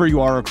 Wherever you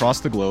are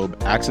across the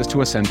globe, access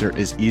to a center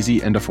is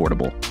easy and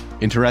affordable.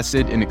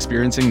 Interested in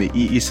experiencing the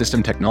EE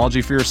System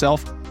technology for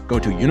yourself? Go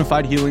to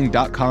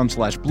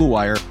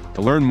unifiedhealing.com/bluewire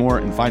to learn more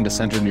and find a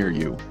center near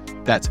you.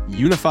 That's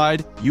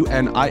unified,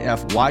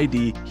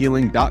 UNIFYD,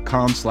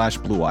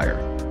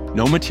 healing.com/bluewire.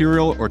 No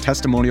material or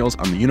testimonials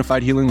on the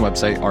Unified Healing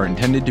website are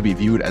intended to be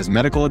viewed as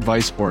medical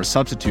advice or a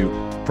substitute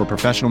for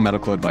professional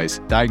medical advice,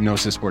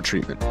 diagnosis, or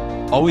treatment.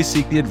 Always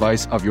seek the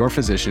advice of your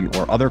physician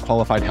or other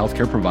qualified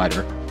healthcare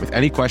provider with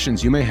any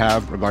questions you may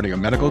have regarding a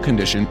medical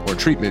condition or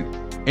treatment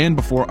and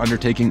before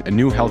undertaking a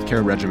new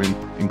healthcare regimen,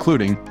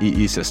 including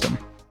EE system.